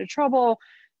getting into trouble.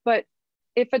 But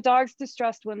if a dog's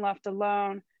distressed when left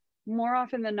alone, more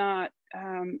often than not,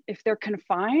 if they're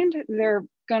confined, they're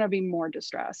going to be more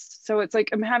distressed. So it's like,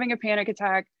 I'm having a panic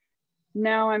attack.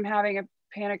 Now I'm having a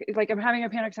panic, like I'm having a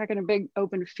panic attack in a big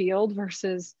open field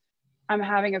versus I'm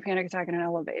having a panic attack in an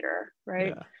elevator,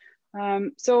 right? Yeah.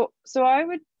 So I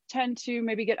would tend to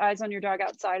maybe get eyes on your dog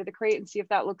outside of the crate and see if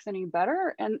that looks any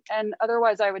better. And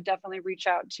otherwise, I would definitely reach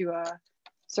out to a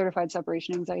certified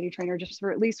separation anxiety trainer just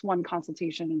for at least one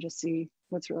consultation and just see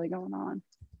what's really going on.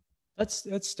 That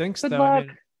stinks. Good though. luck. I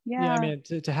mean, yeah. I mean,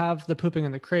 to have the pooping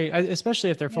in the crate,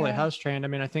 especially if they're fully house trained. I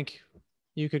mean, I think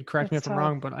you could correct me if I'm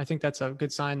wrong, but I think that's a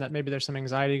good sign that maybe there's some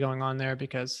anxiety going on there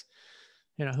because,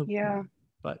 you know,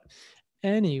 but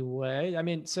anyway, I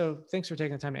mean, so thanks for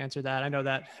taking the time to answer that. I know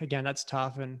that, again, that's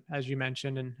tough. And as you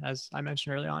mentioned, and as I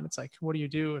mentioned early on, it's like, what do you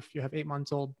do if you have 8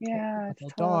 months old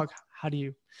dog? How do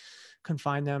you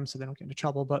confine them so they don't get into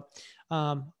trouble? But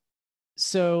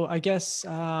so I guess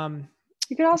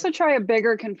you could also try a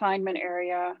bigger confinement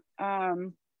area.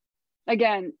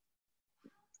 Again,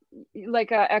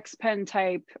 like a X-Pen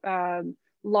type,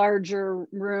 larger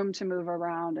room to move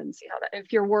around and see how that,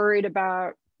 if you're worried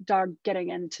about dog getting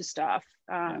into stuff,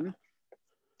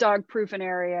 dog proof an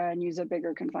area and use a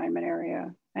bigger confinement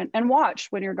area and watch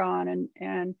when you're gone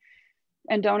and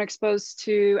don't expose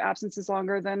to absences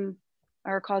longer than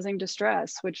are causing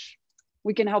distress, which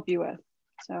we can help you with.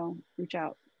 So reach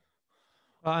out.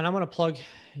 And I'm going to plug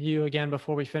you again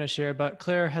before we finish here, but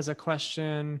Claire has a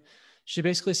question. She's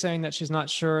basically saying that she's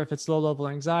not sure if it's low level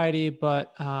anxiety,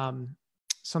 but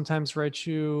sometimes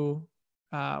Raichu,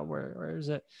 where is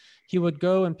it? He would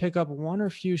go and pick up one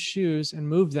or few shoes and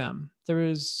move them. There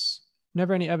is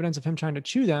never any evidence of him trying to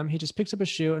chew them. He just picks up a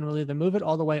shoe and will either move it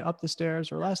all the way up the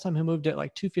stairs, or last time he moved it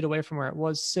like 2 feet away from where it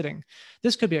was sitting.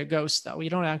 This could be a ghost though. You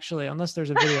don't actually, unless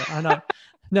there's a video. I know.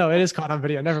 No, it is caught on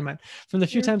video. Never mind. From the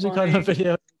few times we caught on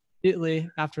video, immediately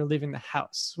after leaving the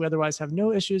house. We otherwise have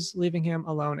no issues leaving him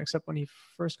alone, except when he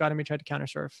first got him, he tried to counter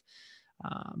surf.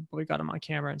 But we got him on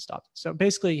camera and stopped. So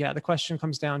basically, yeah, the question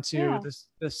comes down to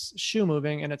this shoe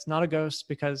moving, and it's not a ghost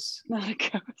because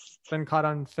it's been caught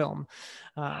on film.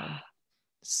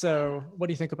 So what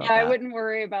do you think about that? I wouldn't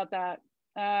worry about that.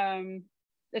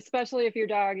 Especially if your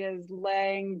dog is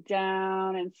laying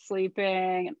down and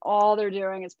sleeping and all they're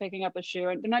doing is picking up a shoe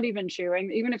and they're not even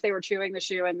chewing. Even if they were chewing the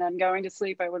shoe and then going to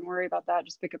sleep, I wouldn't worry about that.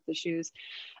 Just pick up the shoes.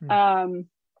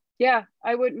 Yeah,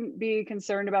 I wouldn't be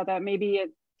concerned about that. Maybe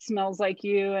it smells like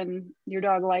you and your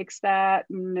dog likes that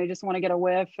and they just want to get a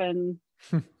whiff and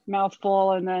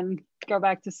mouthful and then go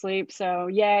back to sleep. So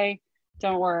yay,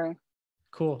 don't worry.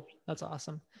 Cool. That's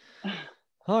awesome.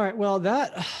 All right. Well,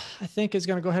 that I think is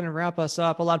going to go ahead and wrap us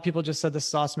up. A lot of people just said this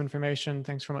is awesome information.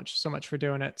 Thanks so much for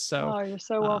doing it. So, you're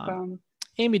so welcome.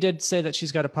 Amy did say that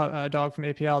she's got a dog from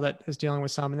APL that is dealing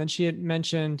with some, and then she had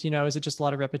mentioned, is it just a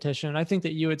lot of repetition? And I think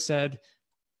that you had said,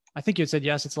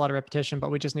 yes, it's a lot of repetition, but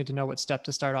we just need to know what step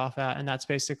to start off at. And that's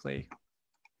basically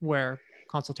where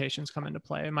consultations come into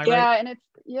play. Am I right? And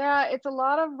it's a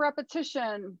lot of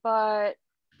repetition, but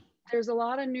there's a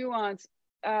lot of nuance.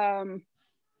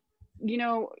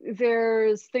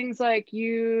 There's things like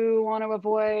you want to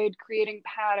avoid creating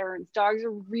patterns. Dogs are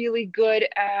really good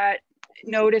at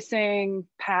noticing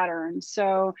patterns.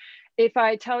 So if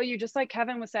I tell you, just like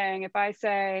Kevin was saying, if I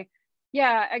say,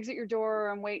 exit your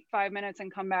door and wait 5 minutes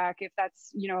and come back, if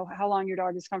that's, how long your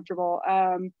dog is comfortable,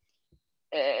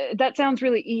 that sounds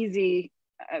really easy.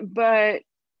 But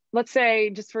let's say,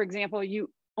 just for example,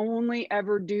 you only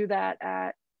ever do that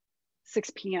at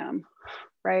 6 p.m.,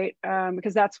 right?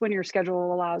 Because that's when your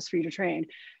schedule allows for you to train.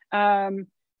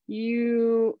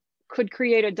 You could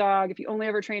create a dog, if you only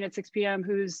ever train at 6 p.m.,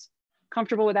 who's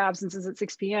comfortable with absences at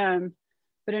 6 p.m.,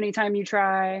 but anytime you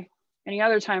try any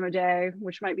other time of day,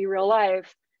 which might be real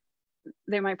life,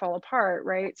 they might fall apart,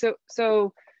 right?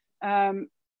 So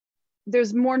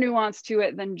there's more nuance to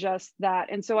it than just that.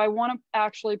 And so I want to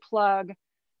actually plug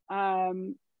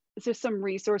just some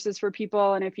resources for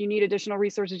people. And if you need additional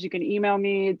resources, you can email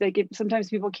me. Sometimes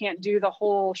people can't do the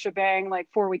whole shebang, like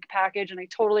 4-week package. And I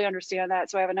totally understand that.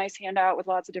 So I have a nice handout with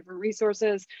lots of different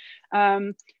resources.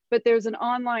 But there's an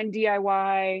online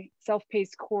DIY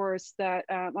self-paced course that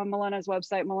on Milena's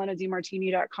website,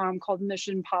 milenadmartini.com, called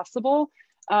Mission Possible.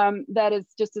 That is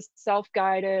just a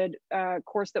self-guided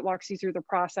course that walks you through the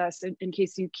process in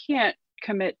case you can't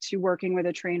commit to working with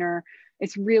a trainer.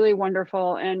 It's really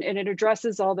wonderful. And it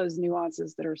addresses all those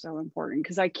nuances that are so important,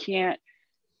 because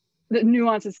the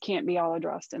nuances can't be all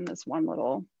addressed in this one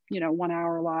little, 1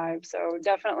 hour live. So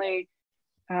definitely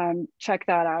check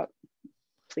that out,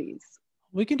 please.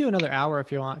 We can do another hour if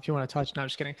you want to touch. No, I'm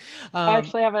just kidding. I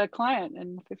actually have a client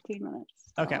in 15 minutes.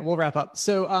 So. Okay, we'll wrap up.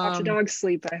 So watch the dogs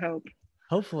sleep, I hope.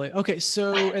 Hopefully. Okay.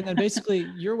 So, and then basically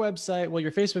your website, well,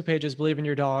 your Facebook page is Believe in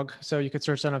Your Dog. So you could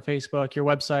search that on Facebook. Your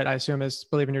website, I assume, is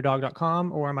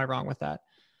believeинyourdog.com, or am I wrong with that?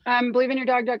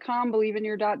 Believeинyourdog.com,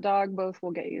 believein.your.dog, both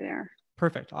will get you there.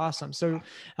 Perfect. Awesome. So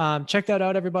check that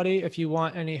out, everybody. If you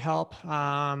want any help,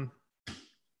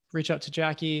 reach out to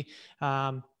Jackie.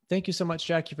 Thank you so much,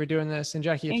 Jackie, for doing this. And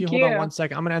Jackie, if you hold on 1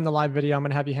 second, I'm going to end the live video. I'm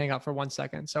going to have you hang out for 1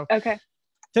 second. So okay.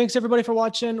 Thanks everybody for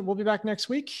watching. We'll be back next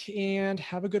week, and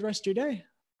have a good rest of your day.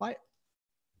 Bye.